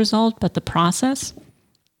the end result, but the process.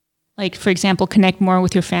 Like, for example, connect more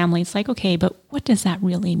with your family. It's like, okay, but what does that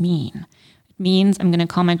really mean? It means I'm going to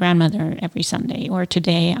call my grandmother every Sunday, or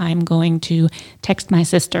today I'm going to text my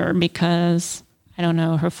sister because, I don't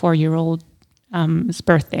know, her 4-year-old his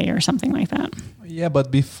birthday or something like that. Yeah, but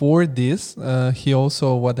before this, he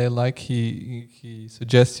also, what I like, he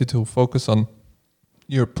suggests you to focus on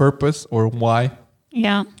your purpose or why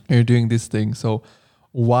you're doing this thing. So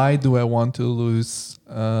why do I want to lose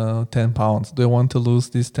 10 pounds? Do I want to lose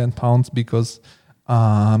these 10 pounds because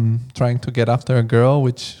I'm trying to get after a girl,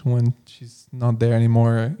 which when she's not there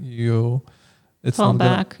anymore, it's fall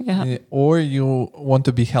not back. Or you want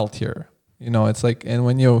to be healthier. It's like, and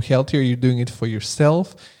when you're healthier, you're doing it for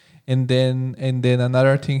yourself. And then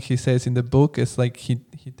another thing he says in the book is like, he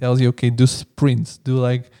tells you, okay, do sprints, do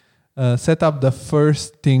like, set up the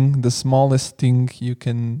first thing, the smallest thing you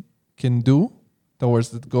can do towards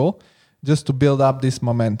that goal. just to build up this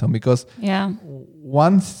momentum, because Yeah.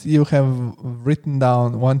 once you have written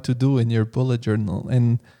down what to do in your bullet journal,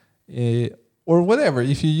 and or whatever,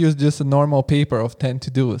 if you use just a normal paper of 10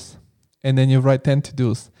 to-dos, and then you write 10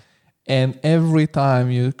 to-dos, and every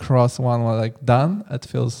time you cross one like done, it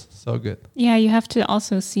feels so good. Yeah, you have to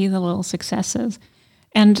also see the little successes.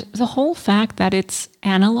 And the whole fact that it's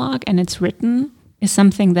analog and it's written is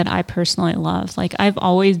something that I personally love. Like, I've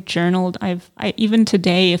always journaled. I even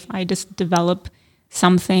today, if I just develop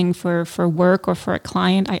something for work or for a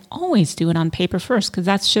client, I always do it on paper first, because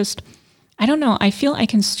that's just, I don't know, I feel I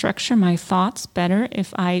can structure my thoughts better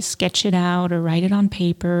if I sketch it out or write it on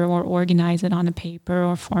paper or organize it on a paper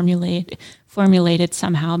or formulate it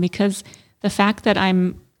somehow, because the fact that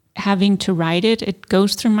I'm having to write it, it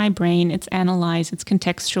goes through my brain, it's analyzed, it's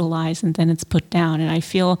contextualized, and then it's put down. And I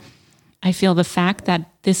feel the fact that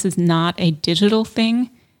this is not a digital thing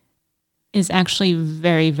is actually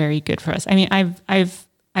very, very good for us. I mean,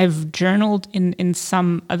 I've journaled in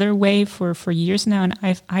some other way for years now,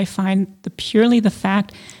 and I find purely the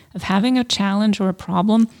fact of having a challenge or a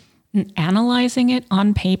problem and analyzing it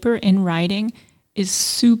on paper in writing is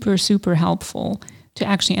super, super helpful to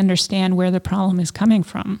actually understand where the problem is coming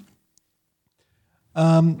from.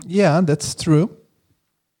 Yeah, that's true.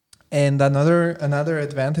 And another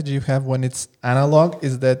advantage you have when it's analog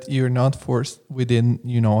is that you're not forced within,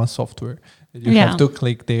 a software. You have to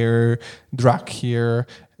click there, drag here.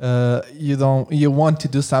 You want to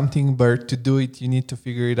do something, but to do it, you need to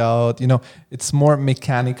figure it out. It's more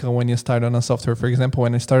mechanical when you start on a software. For example,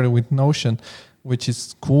 when I started with Notion, which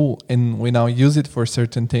is cool, and we now use it for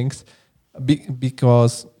certain things,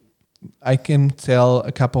 because I can tell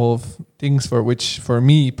a couple of things for which, for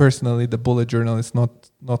me personally, the bullet journal is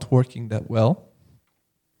not working that well.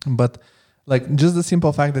 But like, just the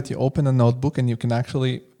simple fact that you open a notebook and you can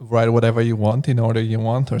actually write whatever you want in order you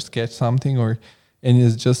want, or sketch something, and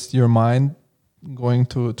it's just your mind going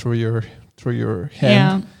through your hand.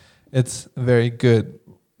 Yeah. It's very good.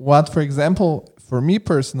 What, for example, for me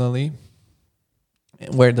personally,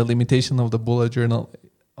 where the limitation of the bullet journal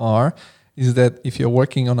is that if you're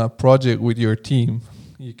working on a project with your team,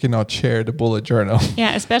 you cannot share the bullet journal.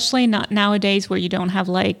 Yeah, especially not nowadays, where you don't have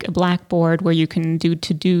like a blackboard where you can do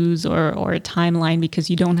to-dos or a timeline, because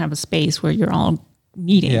you don't have a space where you're all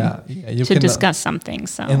meeting to discuss something.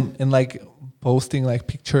 So and like posting like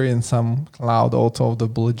picture in some cloud also of the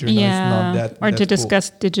bullet journal is not that or that to cool. discuss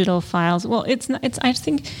digital files. Well, I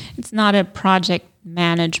think it's not a project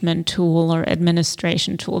management tool or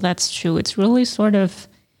administration tool. That's true. It's really sort of,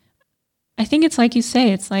 I think it's like you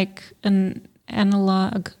say, it's like an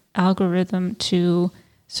analog algorithm to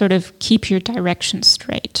sort of keep your direction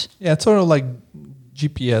straight. Yeah, it's sort of like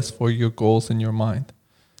GPS for your goals in your mind.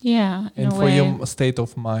 Yeah, and for your state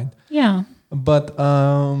of mind. Yeah. But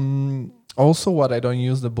also what I don't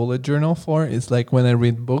use the bullet journal for is like when I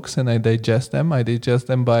read books and I digest them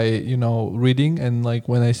by, reading. And like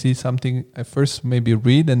when I see something, I first maybe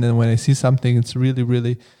read, and then when I see something, it's really,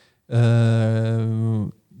 really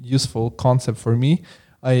useful concept for me,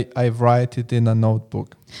 I write it in a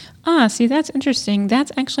notebook. See, that's interesting.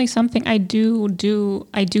 That's actually something I do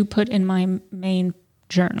put in my main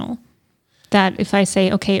journal. That if I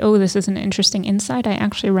say, okay, this is an interesting insight, I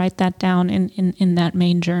actually write that down in that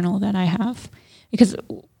main journal that I have. Because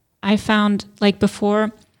I found, like,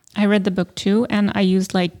 before I read the book too, and I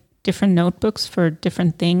used like different notebooks for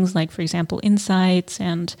different things, like, for example, insights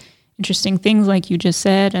and interesting things like you just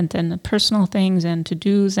said, and then the personal things and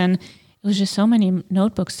to-dos, and it was just so many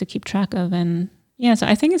notebooks to keep track of. And yeah, so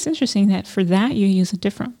I think it's interesting that for that you use a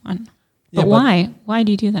different one. But why? Why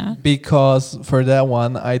do you do that? Because for that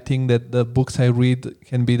one, I think that the books I read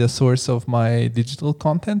can be the source of my digital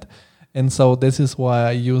content. And so this is why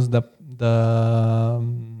I use the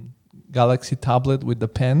Galaxy tablet with the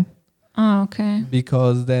pen. Oh, okay.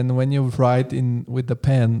 Because then when you write with the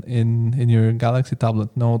pen in your Galaxy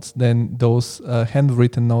tablet notes, then those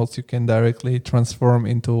handwritten notes you can directly transform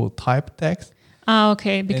into typed text. Oh,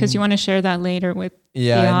 okay. Because you want to share that later with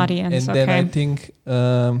the audience. And then I think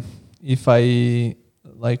if I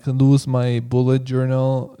like lose my bullet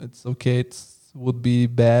journal, it's okay. It would be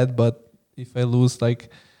bad. But if I lose like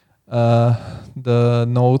the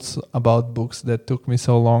notes about books that took me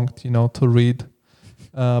so long, to read,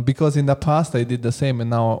 because in the past I did the same, and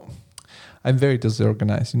now I'm very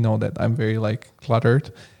disorganized. You know that I'm very like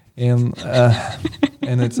cluttered, and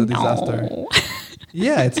it's a disaster. No.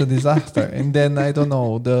 Yeah, it's a disaster. And then I don't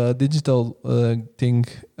know, the digital thing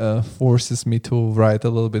forces me to write a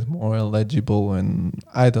little bit more legible, and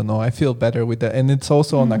I don't know, I feel better with that. And it's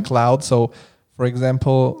also on a cloud. So for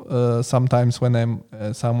example, sometimes when I'm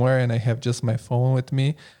somewhere and I have just my phone with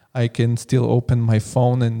me, I can still open my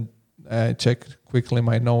phone and check quickly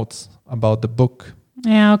my notes about the book.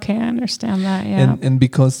 Yeah, okay, I understand that. Yeah. And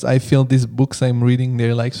because I feel these books I'm reading,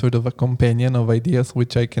 they're like sort of a companion of ideas,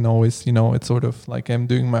 which I can always, it's sort of like I'm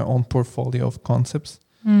doing my own portfolio of concepts.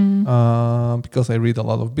 Because I read a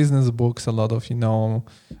lot of business books, a lot of, I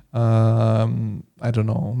don't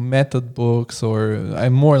know, method books, or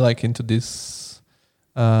I'm more like into this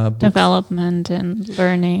development and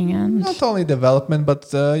learning, and not only development, but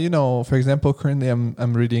for example, currently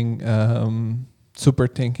I'm reading Super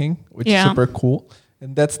Thinking, which is super cool.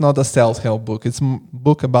 And that's not a self-help book. It's a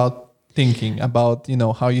book about thinking, about,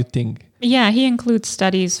 how you think. Yeah, he includes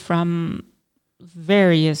studies from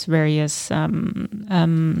various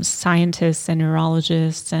scientists and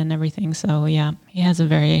neurologists and everything. So yeah, he has a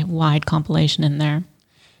very wide compilation in there.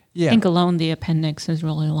 Yeah. I think alone the appendix is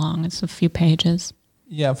really long. It's a few pages.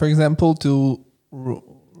 Yeah, for example, to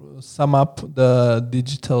sum up the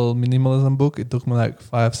digital minimalism book, it took me like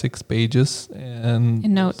 5-6 pages. And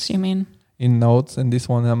in notes, you mean? In notes, and this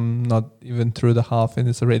one I'm not even through the half, and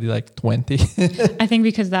it's already like 20. I think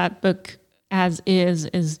because that book as is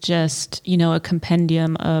just, a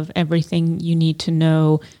compendium of everything you need to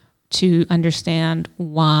know to understand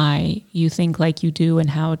why you think like you do and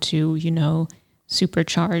how to,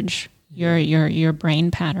 supercharge your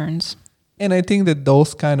brain patterns. And I think that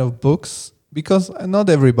those kind of books, because not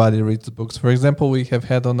everybody reads books. For example, we have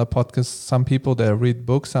had on the podcast some people that read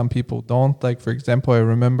books, some people don't. Like, for example, I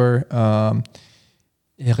remember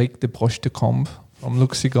Eric Desproges de Combe from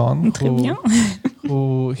Luxigon,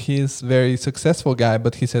 who he's a very successful guy,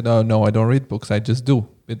 but he said, oh, no, I don't read books, I just do.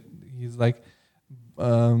 But he's like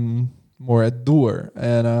more a doer.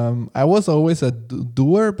 And I was always a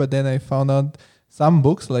doer, but then I found out some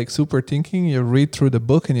books like Super Thinking, you read through the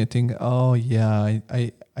book and you think, oh, yeah,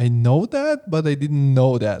 I know that, but I didn't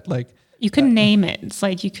know that. Like, you can name it. It's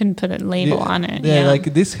like you can put a label on it. Yeah,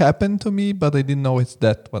 like this happened to me, but I didn't know it's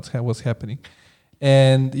that what was happening.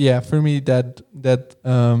 And yeah, for me that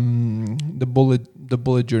the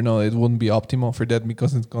bullet journal, it wouldn't be optimal for that,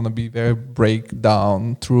 because it's gonna be very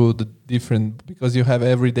breakdown through the different, because you have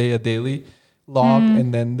every day a daily log,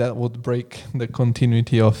 and then that would break the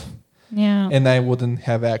continuity of, and I wouldn't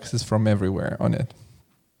have access from everywhere on it.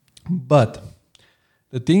 But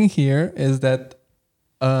the thing here is that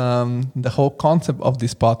the whole concept of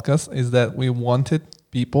this podcast is that we wanted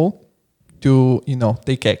people to,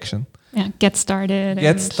 take action. Yeah, get started.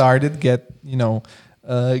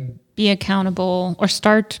 Be accountable, or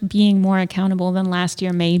start being more accountable than last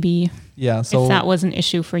year, maybe. Yeah, so if that was an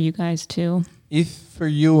issue for you guys too. If for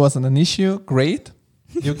you wasn't an issue, great.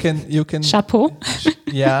 You can chapeau.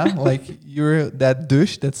 Yeah, like you're that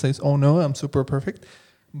douche that says, "Oh no, I'm super perfect."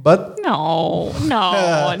 But no.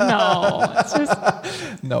 It's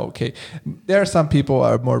just no. Okay, there are some people who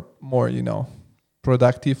are more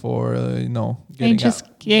productive, or they just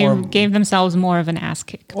gave themselves more of an ass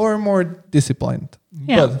kick, or more disciplined.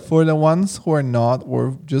 Yeah. But for the ones who are not,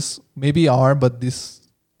 or just maybe are, but this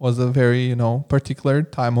was a very particular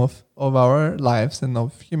time of our lives and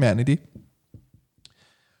of humanity.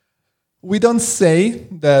 We don't say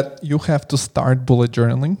that you have to start bullet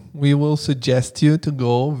journaling. We will suggest you to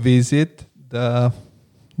go visit the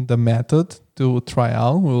method to try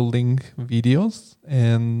out. We'll link videos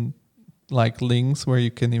and like links where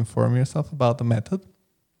you can inform yourself about the method.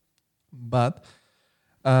 But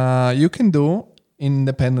you can do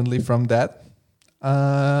independently from that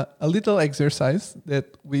a little exercise that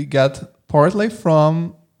we got partly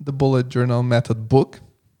from the bullet journal method book,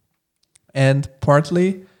 and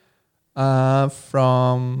partly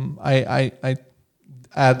from I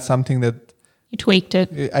add something that you tweaked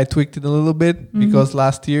it. I tweaked it a little bit because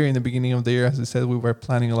last year, in the beginning of the year, as I said, we were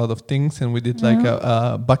planning a lot of things, and we did like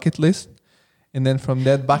a bucket list. And then from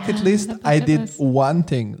that bucket list, I did one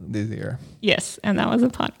thing this year. Yes, and that was a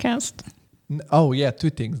podcast. Oh yeah, 2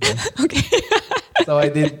 things then. Okay. So I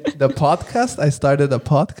did the podcast. I started a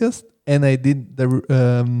podcast, and I did the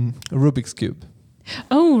Rubik's Cube.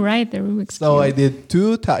 Oh, right, the Rubik's Cube. So I did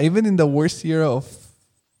 2 even in the worst year of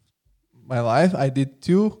my life, I did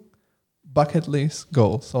 2 bucket list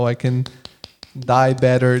goals, so I can die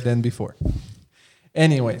better than before.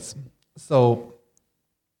 Anyways, so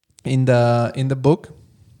in the book,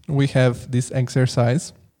 we have this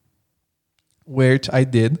exercise, which I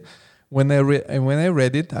did. When I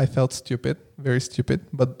read it, I felt stupid, very stupid.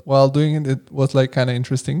 But while doing it, it was like kind of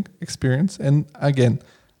interesting experience. And again,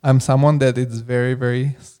 I'm someone that is very,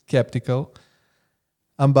 very skeptical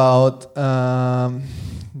about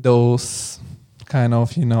those kind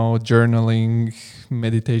of, journaling,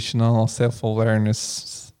 meditational,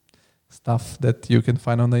 self-awareness stuff that you can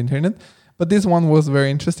find on the internet. But this one was very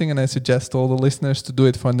interesting, and I suggest all the listeners to do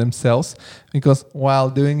it for themselves, because while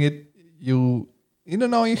doing it, you don't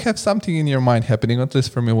know, you have something in your mind happening. At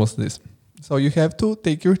least for me was this. So you have to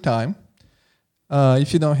take your time.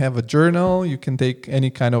 If you don't have a journal, you can take any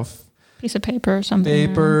kind of piece of paper or something.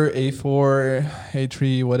 Paper, A4,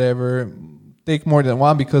 A3, whatever. Take more than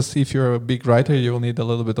one, because if you're a big writer, you will need a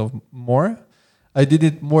little bit of more. I did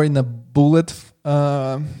it more in a bullet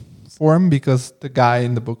form, because the guy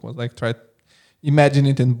in the book was like, imagine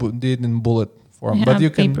it and did in bullet form. Yeah, but you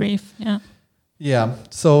can be brief. Yeah. Yeah.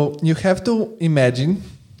 So you have to imagine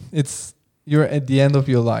you're at the end of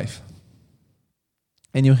your life,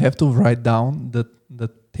 and you have to write down the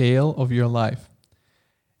tale of your life,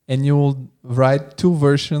 and you will write 2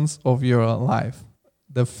 versions of your life.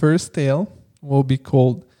 The first tale will be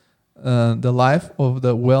called the life of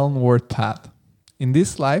the well-worn path. In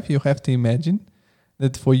this life, you have to imagine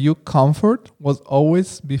that for you, comfort was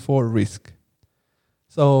always before risk.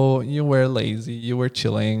 So you were lazy, you were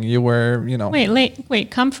chilling, you were,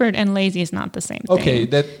 Wait, comfort and lazy is not the same thing. Okay,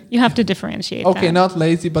 you have to differentiate. Okay, that. not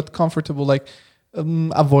lazy, but comfortable, like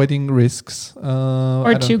avoiding risks.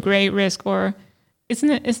 Or too great risk, or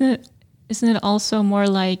isn't it also more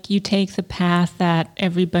like you take the path that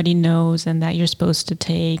everybody knows and that you're supposed to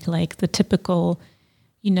take, like the typical,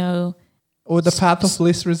 or the path of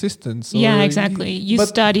least resistance. Yeah, exactly. You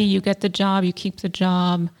study, you get the job, you keep the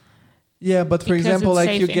job. Yeah, but for example,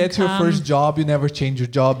 like you get your first job, you never change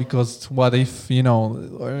your job, because what if,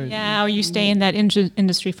 or you stay in that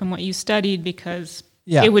industry from what you studied, because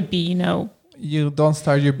it would be, you don't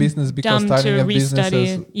start your business because starting a business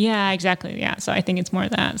is... Yeah, exactly. Yeah, so I think it's more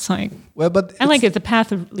that. It's like, but I like it, the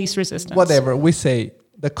path of least resistance. Whatever, we say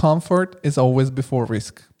the comfort is always before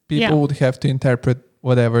risk. People would have to interpret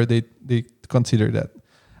whatever they consider that.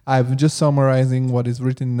 I'm just summarizing what is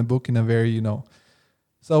written in the book in a very,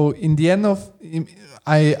 So in the end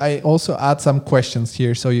I also add some questions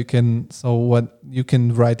here, so you can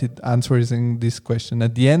write it answering this question.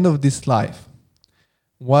 At the end of this life,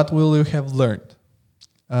 what will you have learned?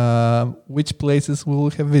 Which places will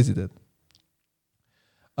you have visited?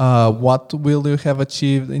 What will you have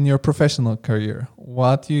achieved in your professional career?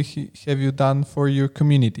 What have you done for your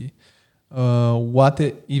community? What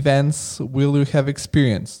events will you have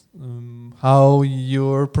experienced? How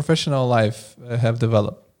your professional life have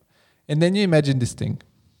developed? And then you imagine this thing,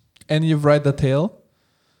 and you write the tale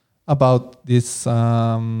about this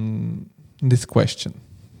this question.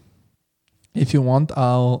 If you want,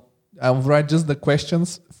 I'll write just the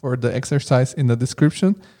questions for the exercise in the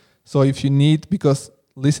description. So if you need, because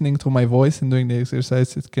listening to my voice and doing the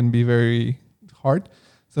exercise, it can be very hard.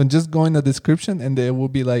 So just go in the description, and there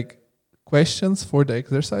will be like questions for the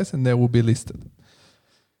exercise, and they will be listed.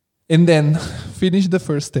 And then finish the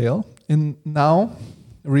first tale, and now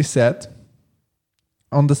reset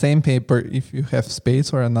on the same paper if you have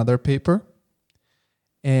space, or another paper,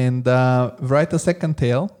 and write a second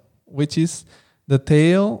tale, which is the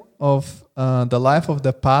tale of the life of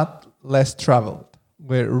the path less traveled,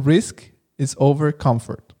 where risk is over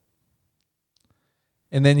comfort.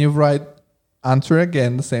 And then you answer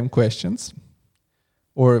again the same questions,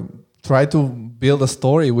 or try to build a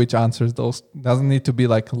story which answers those. Doesn't need to be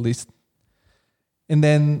like a list. And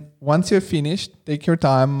then once you're finished, take your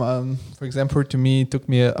time. For example, to me, it took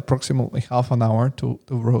me approximately half an hour to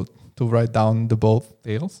write down the both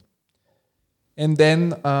tales. And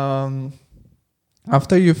then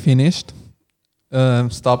after you finished,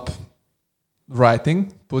 stop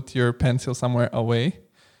writing, put your pencil somewhere away,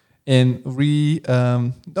 and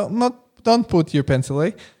don't put your pencil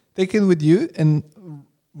away. Take it with you and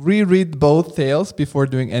reread both tales before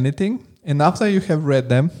doing anything. And after you have read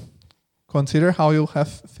them, consider how you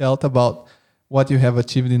have felt about what you have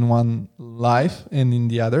achieved in one life and in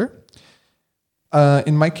the other.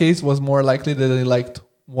 In my case, was more likely that I liked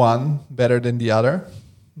one better than the other.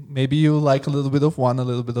 Maybe you like a little bit of one, a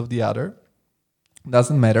little bit of the other.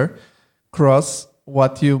 Doesn't matter. Cross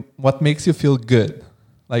what makes you feel good,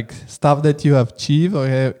 like stuff that you have achieved or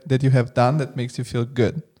that you have done that makes you feel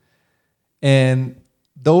good. And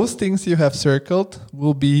those things you have circled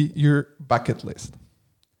will be your bucket list.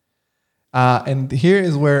 And here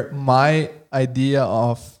is where my idea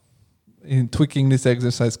of tweaking this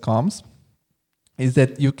exercise comes, is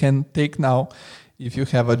that you can take now, if you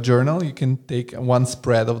have a journal, you can take one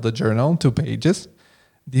spread of the journal, 2 pages,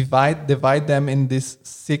 divide them in this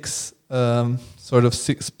split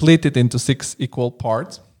it into 6 equal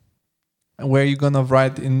parts, where you're going to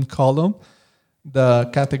write in column the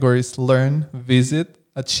categories learn, visit,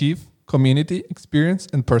 achieve, community, experience,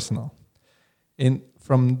 and personal,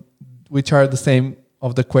 from which are the same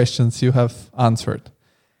of the questions you have answered.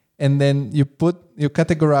 And then you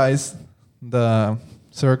categorize the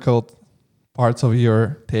circled parts of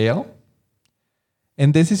your tail.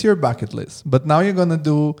 And this is your bucket list. But now you're going to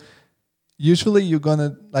do, usually you're going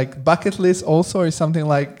to, like, bucket list also is something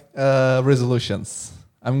like resolutions.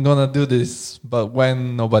 I'm going to do this, but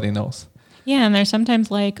when nobody knows. Yeah, and they're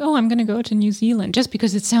sometimes like, oh, I'm going to go to New Zealand just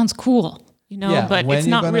because it sounds cool, but it's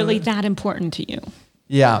not really that important to you.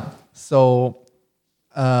 Yeah. So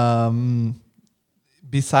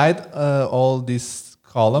beside all these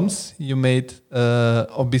columns, you made,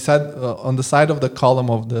 on the side of the column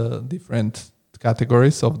of the different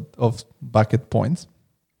categories of bucket points,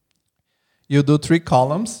 you do 3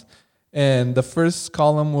 columns, and the first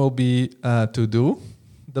column will be to do,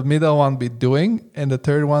 the middle one be doing, and the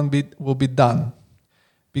third one will be done.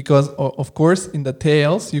 Because, of course, in the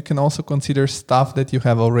tails, you can also consider stuff that you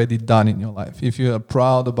have already done in your life. If you are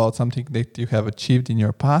proud about something that you have achieved in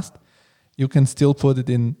your past, you can still put it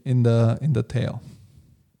in the tail.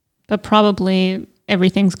 But probably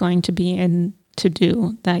everything's going to be in to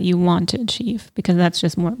do that you want to achieve, because that's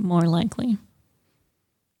just more likely.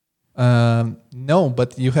 No,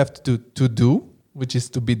 but you have to do, which is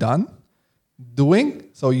to be done. Doing,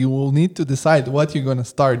 so you will need to decide what you're going to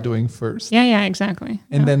start doing first. Yeah, exactly.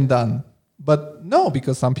 And then done. But no,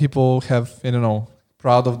 because some people have,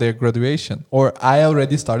 proud of their graduation. Or I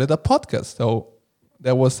already started a podcast. So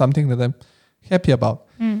that was something that I'm happy about.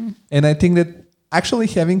 Mm. And I think that actually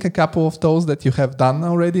having a couple of those that you have done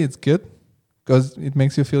already, it's good. Because it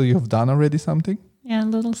makes you feel you've done already something. Yeah,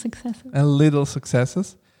 little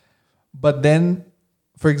successes. But then,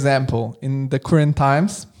 for example, in the current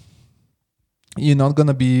times, you're not going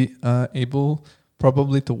to be able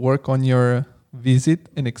probably to work on your visit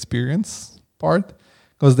and experience part,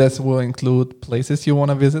 because that will include places you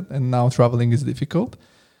want to visit, and now traveling is difficult.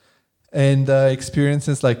 And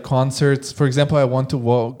experiences like concerts. For example, I want to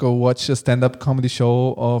go watch a stand-up comedy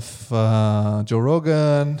show of Joe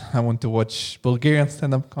Rogan. I want to watch Bulgarian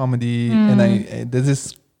stand-up comedy. And this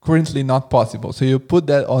is currently not possible. So you put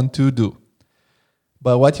that on to do.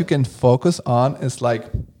 But what you can focus on is like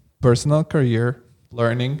personal career,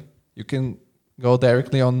 learning. You can go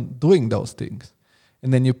directly on doing those things.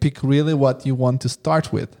 And then you pick really what you want to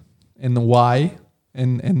start with and why.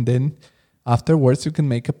 And then afterwards you can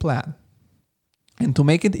make a plan. And to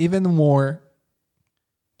make it even more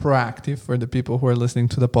proactive for the people who are listening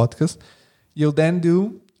to the podcast, you'll then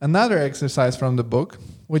do another exercise from the book,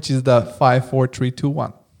 which is the 5, 4, 3, 2,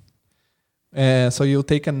 1. So you'll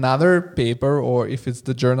take another paper, or if it's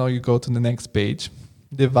the journal, you go to the next page.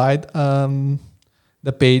 Divide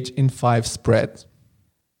the page in 5 spreads.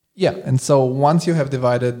 Yeah, and so once you have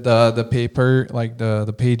divided the paper, like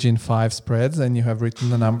the page in 5 spreads, and you have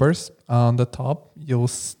written the numbers on the top,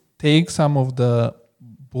 you'll take some of the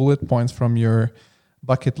bullet points from your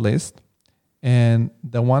bucket list, and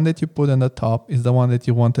the one that you put on the top is the one that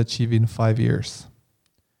you want to achieve in 5 years.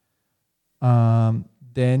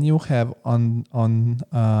 Then you have on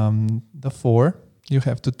the 4, you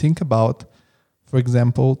have to think about, for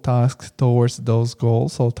example, tasks towards those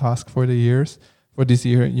goals. So task for this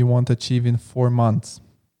year you want to achieve in 4 months.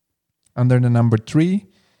 Under the number 3,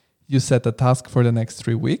 you set a task for the next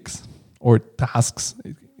 3 weeks, or tasks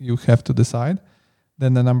you have to decide.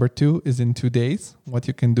 Then the number 2 is in 2 days, what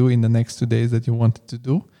you can do in the next 2 days that you wanted to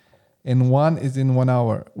do. And 1 is in 1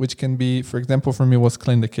 hour, which can be, for example, for me was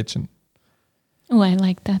clean the kitchen. Oh, I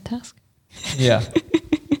like that task. Yeah.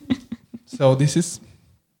 So this is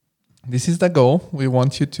the goal. We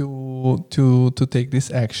want you to take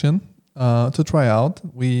this action, to try out.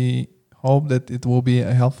 We hope that it will be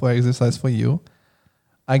a helpful exercise for you.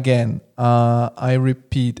 Again, I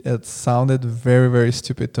repeat, it sounded very, very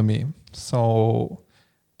stupid to me. So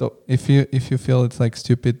if you feel it's like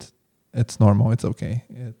stupid, it's normal. It's okay.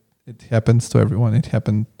 It happens to everyone. It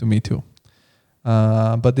happened to me too.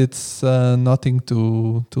 But it's nothing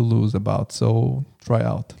to lose about. So try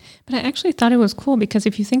out. But I actually thought it was cool because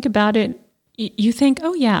if you think about it, you think,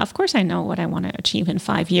 oh yeah, of course I know what I want to achieve in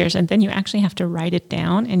 5 years. And then you actually have to write it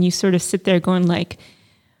down, and you sort of sit there going like,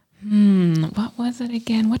 what was it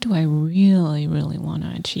again? What do I really, really want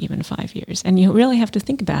to achieve in 5 years? And you really have to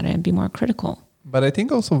think about it and be more critical. But I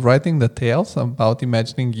think also writing the tales about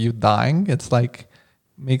imagining you dying, it's like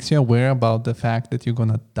makes you aware about the fact that you're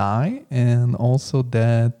going to die, and also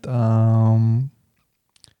that, that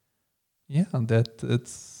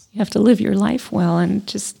it's... You have to live your life well and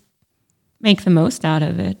just make the most out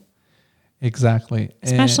of it. Exactly.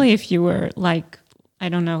 Especially if you were like, I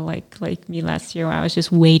don't know, like me last year, where I was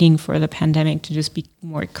just waiting for the pandemic to just be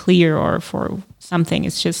more clear or for something.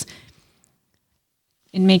 It's just,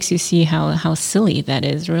 it makes you see how silly that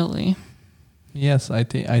is, really. Yes, I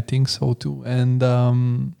think so too. And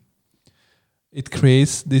it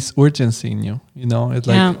creates this urgency in you. You know, it's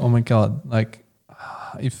Yeah. like, oh my God, like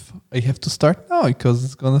if I have to start now because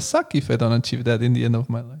it's gonna suck if I don't achieve that in the end of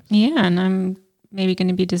my life. Yeah, and I'm maybe going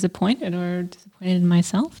to be disappointed in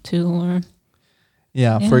myself too. Or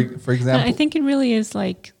Yeah. Yeah. For But example, I think it really is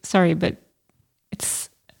like, sorry, but it's,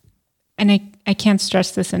 and I can't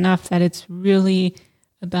stress this enough, that it's really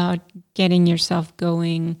about getting yourself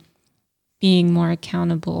going, being more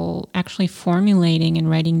accountable, actually formulating and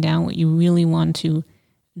writing down what you really want to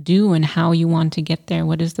do and how you want to get there.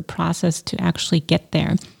 What is the process to actually get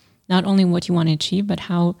there? Not only what you want to achieve, but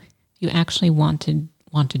how you actually want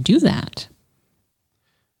to do that.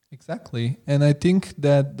 exactly. And I think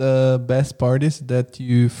that the best part is that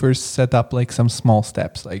you first set up like some small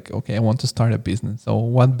steps, like, okay, I want to start a business. So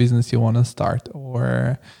what business you want to start,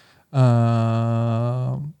 or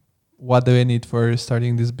what do I need for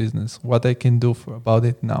starting this business? What I can do about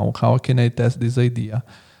it now? How can I test this idea?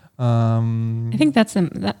 I think that's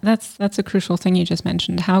a crucial thing you just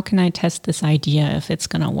mentioned. How can I test this idea if it's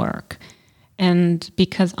going to work? And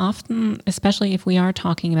because often, especially if we are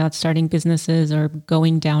talking about starting businesses or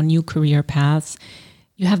going down new career paths,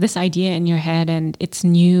 you have this idea in your head and it's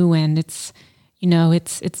new and it's, you know,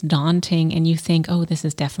 it's daunting, and you think, oh, this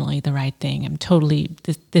is definitely the right thing.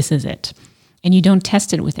 This is it. And you don't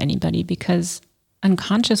test it with anybody because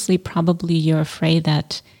unconsciously, probably you're afraid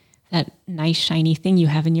that that nice shiny thing you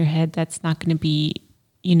have in your head, that's not going to be,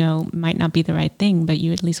 you know, might not be the right thing, but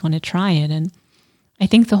you at least want to try it. And I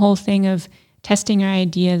think the whole thing of testing your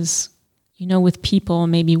ideas, you know, with people,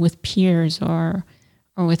 maybe with peers or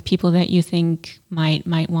with people that you think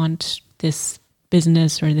might want this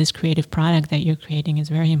business or this creative product that you're creating is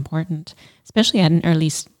very important, especially at an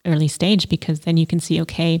early stage, because then you can see,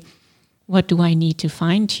 okay, what do I need to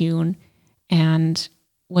fine tune, and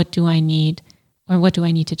what do I need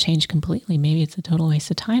to change completely? Maybe it's a total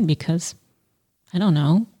waste of time because, I don't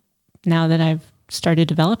know, now that I've started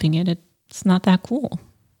developing it, it's not that cool.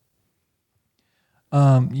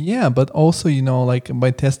 Yeah, but also, you know, like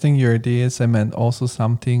by testing your ideas, I meant also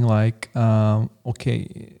something like,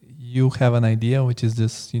 okay, you have an idea, which is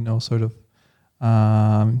just, you know, sort of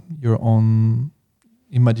your own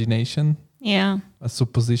imagination, Yeah. a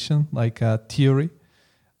supposition, like a theory,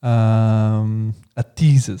 a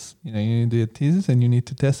thesis. You know, you do a thesis and you need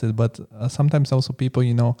to test it. But sometimes also people,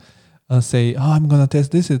 you know, say, oh, I'm going to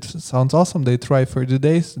test this. It sounds awesome. They try for 2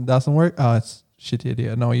 days. It doesn't work. Oh, it's a shitty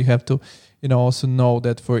idea. No, you have to, you know, also know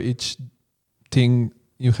that for each thing,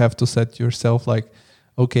 you have to set yourself like,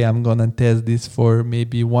 okay, I'm going to test this for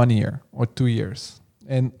maybe 1 year or 2 years.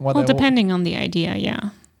 And what Depending on the idea, yeah.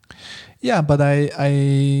 Yeah, but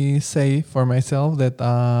I say for myself that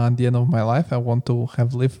at the end of my life, I want to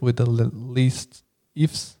have lived with the least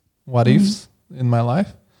what ifs in my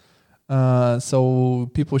life.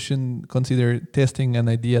 So people shouldn't consider testing an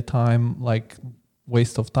idea time like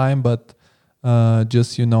waste of time, but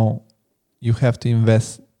just, you know, you have to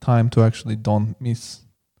invest time to actually don't miss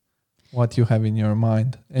what you have in your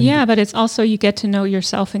mind. And yeah, but it's also, you get to know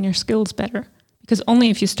yourself and your skills better. Because only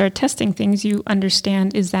if you start testing things, you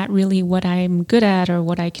understand, is that really what I'm good at or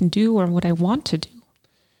what I can do or what I want to do?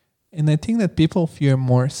 And I think that people fear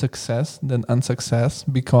more success than unsuccess,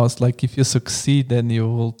 because like if you succeed, then you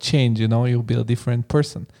will change, you know, you'll be a different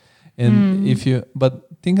person. And but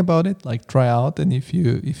think about it, like try out. And if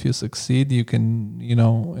you succeed, you can, you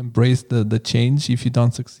know, embrace the change. If you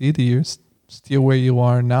don't succeed, you're still where you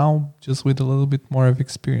are now, just with a little bit more of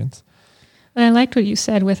experience. But I liked what you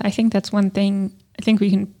said with, I think that's one thing, I think we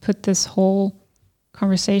can put this whole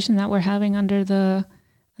conversation that we're having under the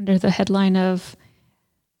headline of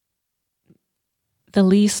the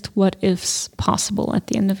least what ifs possible at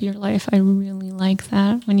the end of your life. I really like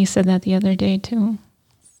that when you said that the other day too.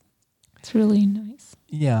 It's really nice.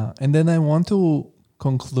 Yeah. And then I want to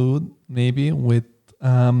conclude maybe with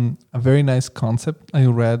a very nice concept I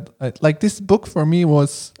read. Like this book for me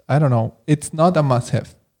was, I don't know, it's not a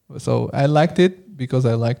must-have. So I liked it because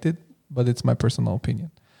I liked it, but it's my personal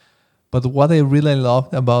opinion. But what I really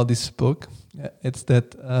loved about this book, it's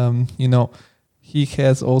that, you know, he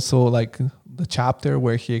has also like the chapter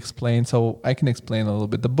where he explains, so I can explain a little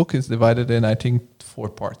bit. The book is divided in, I think, 4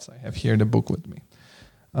 parts. I have here the book with me.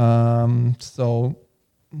 So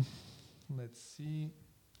let's see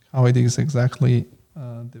how it is exactly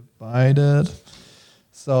divided.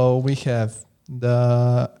 So we have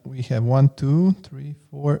 1, 2, 3,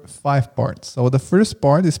 4, 5 parts. So the first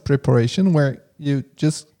part is preparation, where you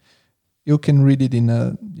can read it in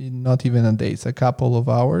not even a day. It's a couple of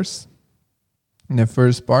hours. And the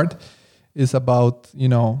first part is about, you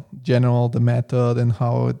know, the method and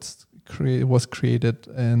how it's was created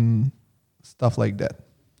and stuff like that.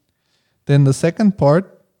 Then the second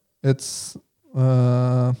part, it's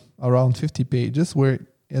around 50 pages where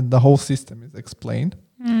the whole system is explained.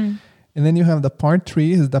 And then you have the part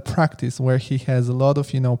 3 is the practice, where he has a lot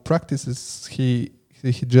of practices he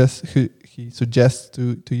suggests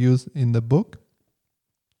to use in the book.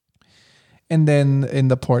 And then in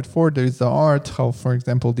the part 4 there is the art, how, for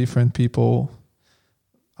example, different people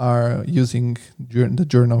are using the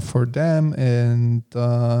journal for them, and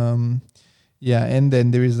and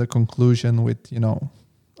then there is a conclusion with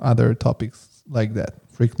other topics like that,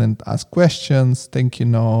 frequent asked questions, thank you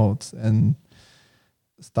notes, and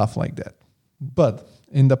stuff like that. But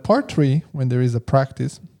in the part 3, when there is a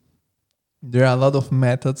practice, there are a lot of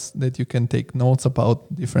methods that you can take notes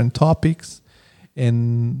about different topics,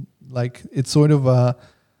 and like it's sort of a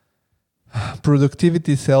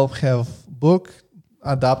productivity self-help book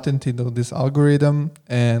adapted into this algorithm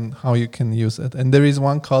and how you can use it. And there is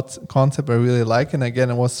one concept I really like, and again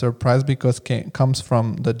I was surprised because it comes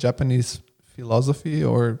from the Japanese philosophy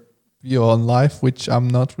or view on life, which I'm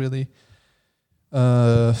not really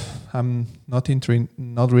not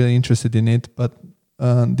really interested in it, but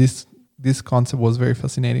this concept was very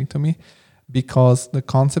fascinating to me because the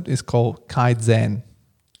concept is called Kaizen,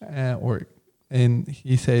 and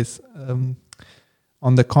he says,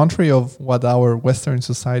 on the contrary of what our Western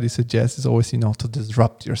society suggests, is always to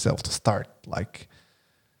disrupt yourself, to start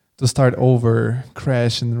over,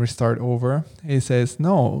 crash and restart over. He says,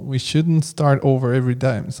 no, we shouldn't start over every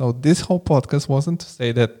time. So this whole podcast wasn't to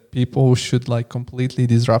say that people should completely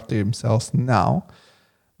disrupt themselves now,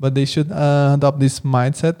 but they should adopt this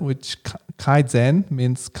mindset, which Kaizen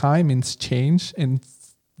means, Kai means change and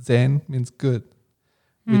Zen means good,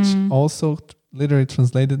 which also literally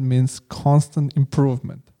translated means constant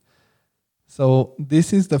improvement. So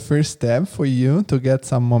this is the first step for you to get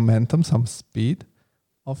some momentum, some speed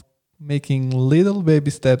of making little baby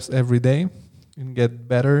steps every day and get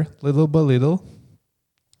better little by little.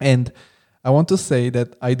 And I want to say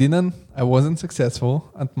that I wasn't successful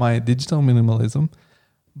at my digital minimalism,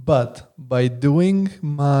 but by doing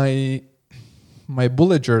my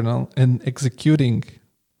bullet journal and executing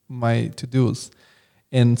my to-dos,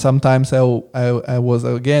 and sometimes I was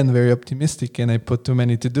again very optimistic and I put too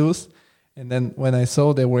many to-dos. And then when I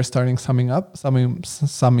saw they were starting summing up,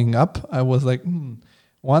 I was like,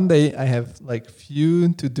 one day I have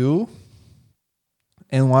few to do.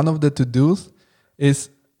 And one of the to-dos is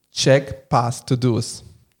check past to-dos.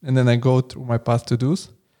 And then I go through my past to-dos.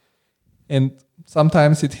 And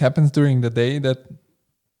sometimes it happens during the day that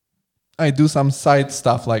I do some side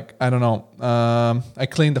stuff like, I don't know, I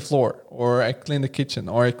clean the floor, or I clean the kitchen,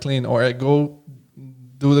 or I go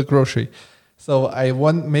do the grocery. So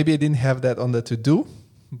maybe I didn't have that on the to-do,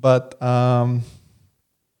 but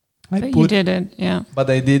you did it, yeah.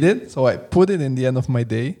 But I did it, so I put it in the end of my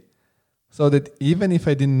day, so that even if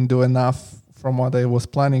I didn't do enough from what I was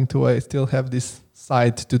planning to, I still have this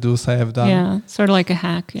side to-dos I have done. Yeah, sort of like a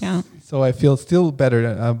hack, yeah. So I feel still better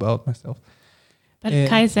about myself. But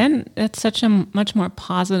Kaizen, that's such a much more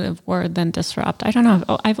positive word than disrupt. I don't know.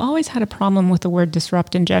 I've always had a problem with the word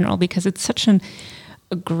disrupt in general because it's such an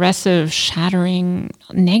aggressive, shattering,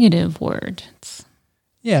 negative word.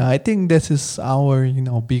 Yeah, I think this is our,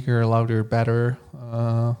 bigger, louder, better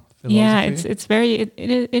philosophy. Yeah,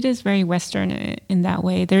 it is very Western in that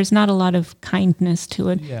way. There's not a lot of kindness to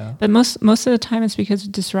it. Yeah. But most of the time it's because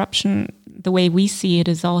disruption, the way we see it,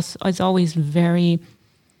 is always very,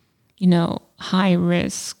 high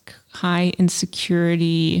risk, high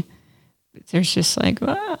insecurity. There's just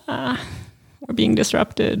we're being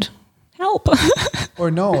disrupted. Help.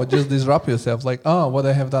 Or no, just disrupt yourself. What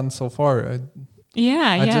I have done so far. I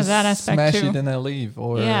just that aspect smash too. it and I leave.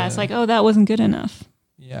 Or it's that wasn't good enough.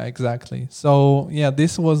 Yeah, exactly. So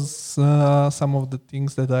this was some of the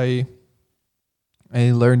things that I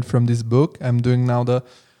learned from this book. I'm doing now the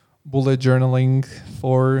bullet journaling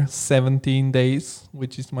for 17 days,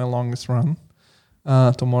 which is my longest run.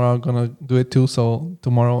 Tomorrow I'm gonna do it too. So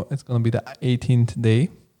tomorrow it's gonna be the 18th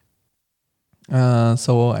day.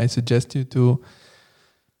 So I suggest you to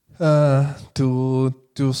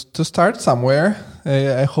start somewhere.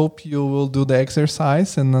 I hope you will do the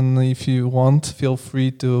exercise, and then if you want, feel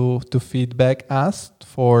free to feedback us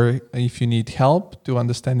for if you need help to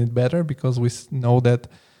understand it better, because we know that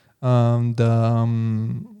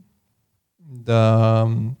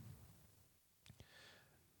the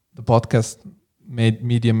podcast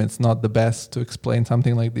medium, it's not the best to explain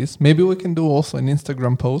something like this. Maybe we can do also an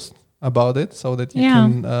Instagram post about it so that you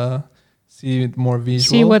can see it more visual.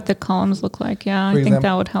 See what the columns look like. Yeah, I think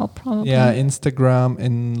that would help probably. Yeah, Instagram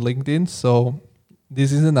and LinkedIn. So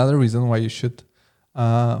this is another reason why you should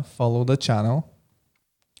follow the channel.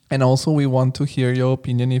 And also we want to hear your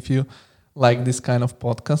opinion if you like this kind of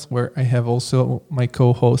podcast where I have also my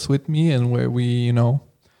co-host with me and where we,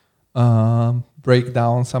 break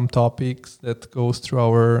down some topics that goes through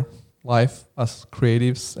our life as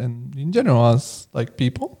creatives and in general as like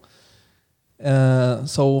people.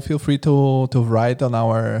 So feel free to write on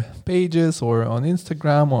our pages or on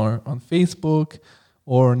Instagram or on Facebook,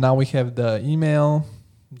 or now we have the email,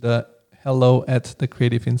 the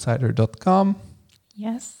hello@thecreativeinsider.com.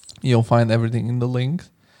 Yes. You'll find everything in the link.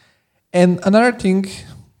 And another thing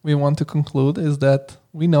we want to conclude is that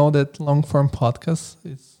we know that long form podcast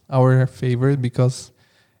is our favorite because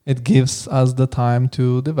it gives us the time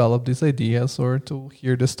to develop these ideas or to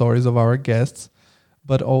hear the stories of our guests.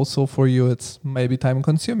 But also for you, it's maybe time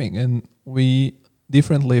consuming. And we,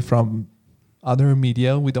 differently from other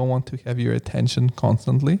media, we don't want to have your attention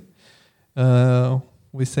constantly.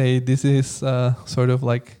 We say this is sort of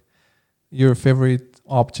like your favorite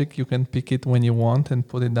object. You can pick it when you want and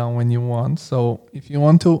put it down when you want. So if you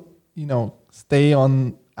want to, stay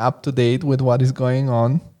on up to date with what is going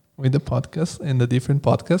on with the podcast and the different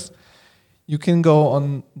podcasts, you can go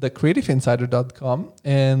on thecreativeinsider.com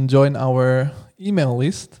and join our email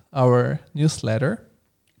list, our newsletter,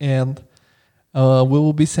 and we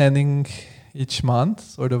will be sending each month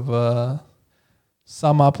sort of a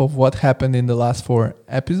sum up of what happened in the last 4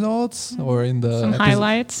 episodes or in the some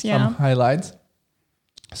highlights. Some highlights.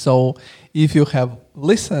 So if you have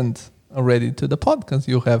listened already to the podcast,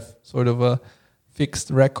 you have sort of a fixed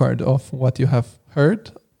record of what you have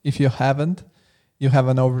heard. If you haven't, you have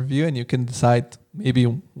an overview and you can decide maybe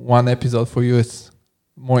one episode for you is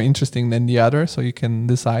more interesting than the other, so you can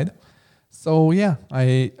decide. So yeah,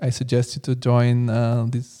 I suggest you to join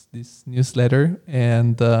this newsletter,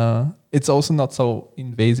 and it's also not so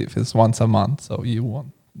invasive. It's once a month, so you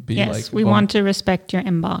won't be like... Yes, we want to respect your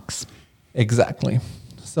inbox. Exactly.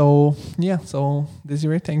 So yeah, so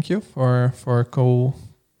Desiree, thank you for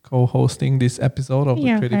co-hosting this episode of the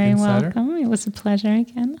Creative Insider. You're very welcome. It was a pleasure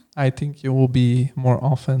again. I think you will be more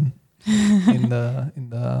often in the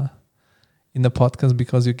podcast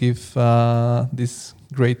because you give this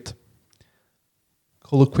great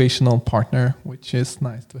colloquial partner, which is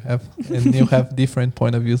nice to have, and you have different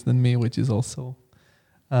point of views than me, which is also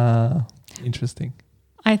interesting.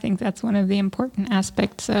 I think that's one of the important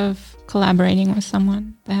aspects of collaborating with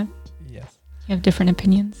someone, that you have different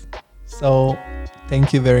opinions. So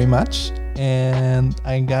thank you very much. And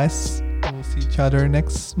I guess we'll see each other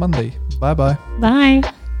next Monday. Bye-bye.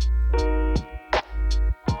 Bye.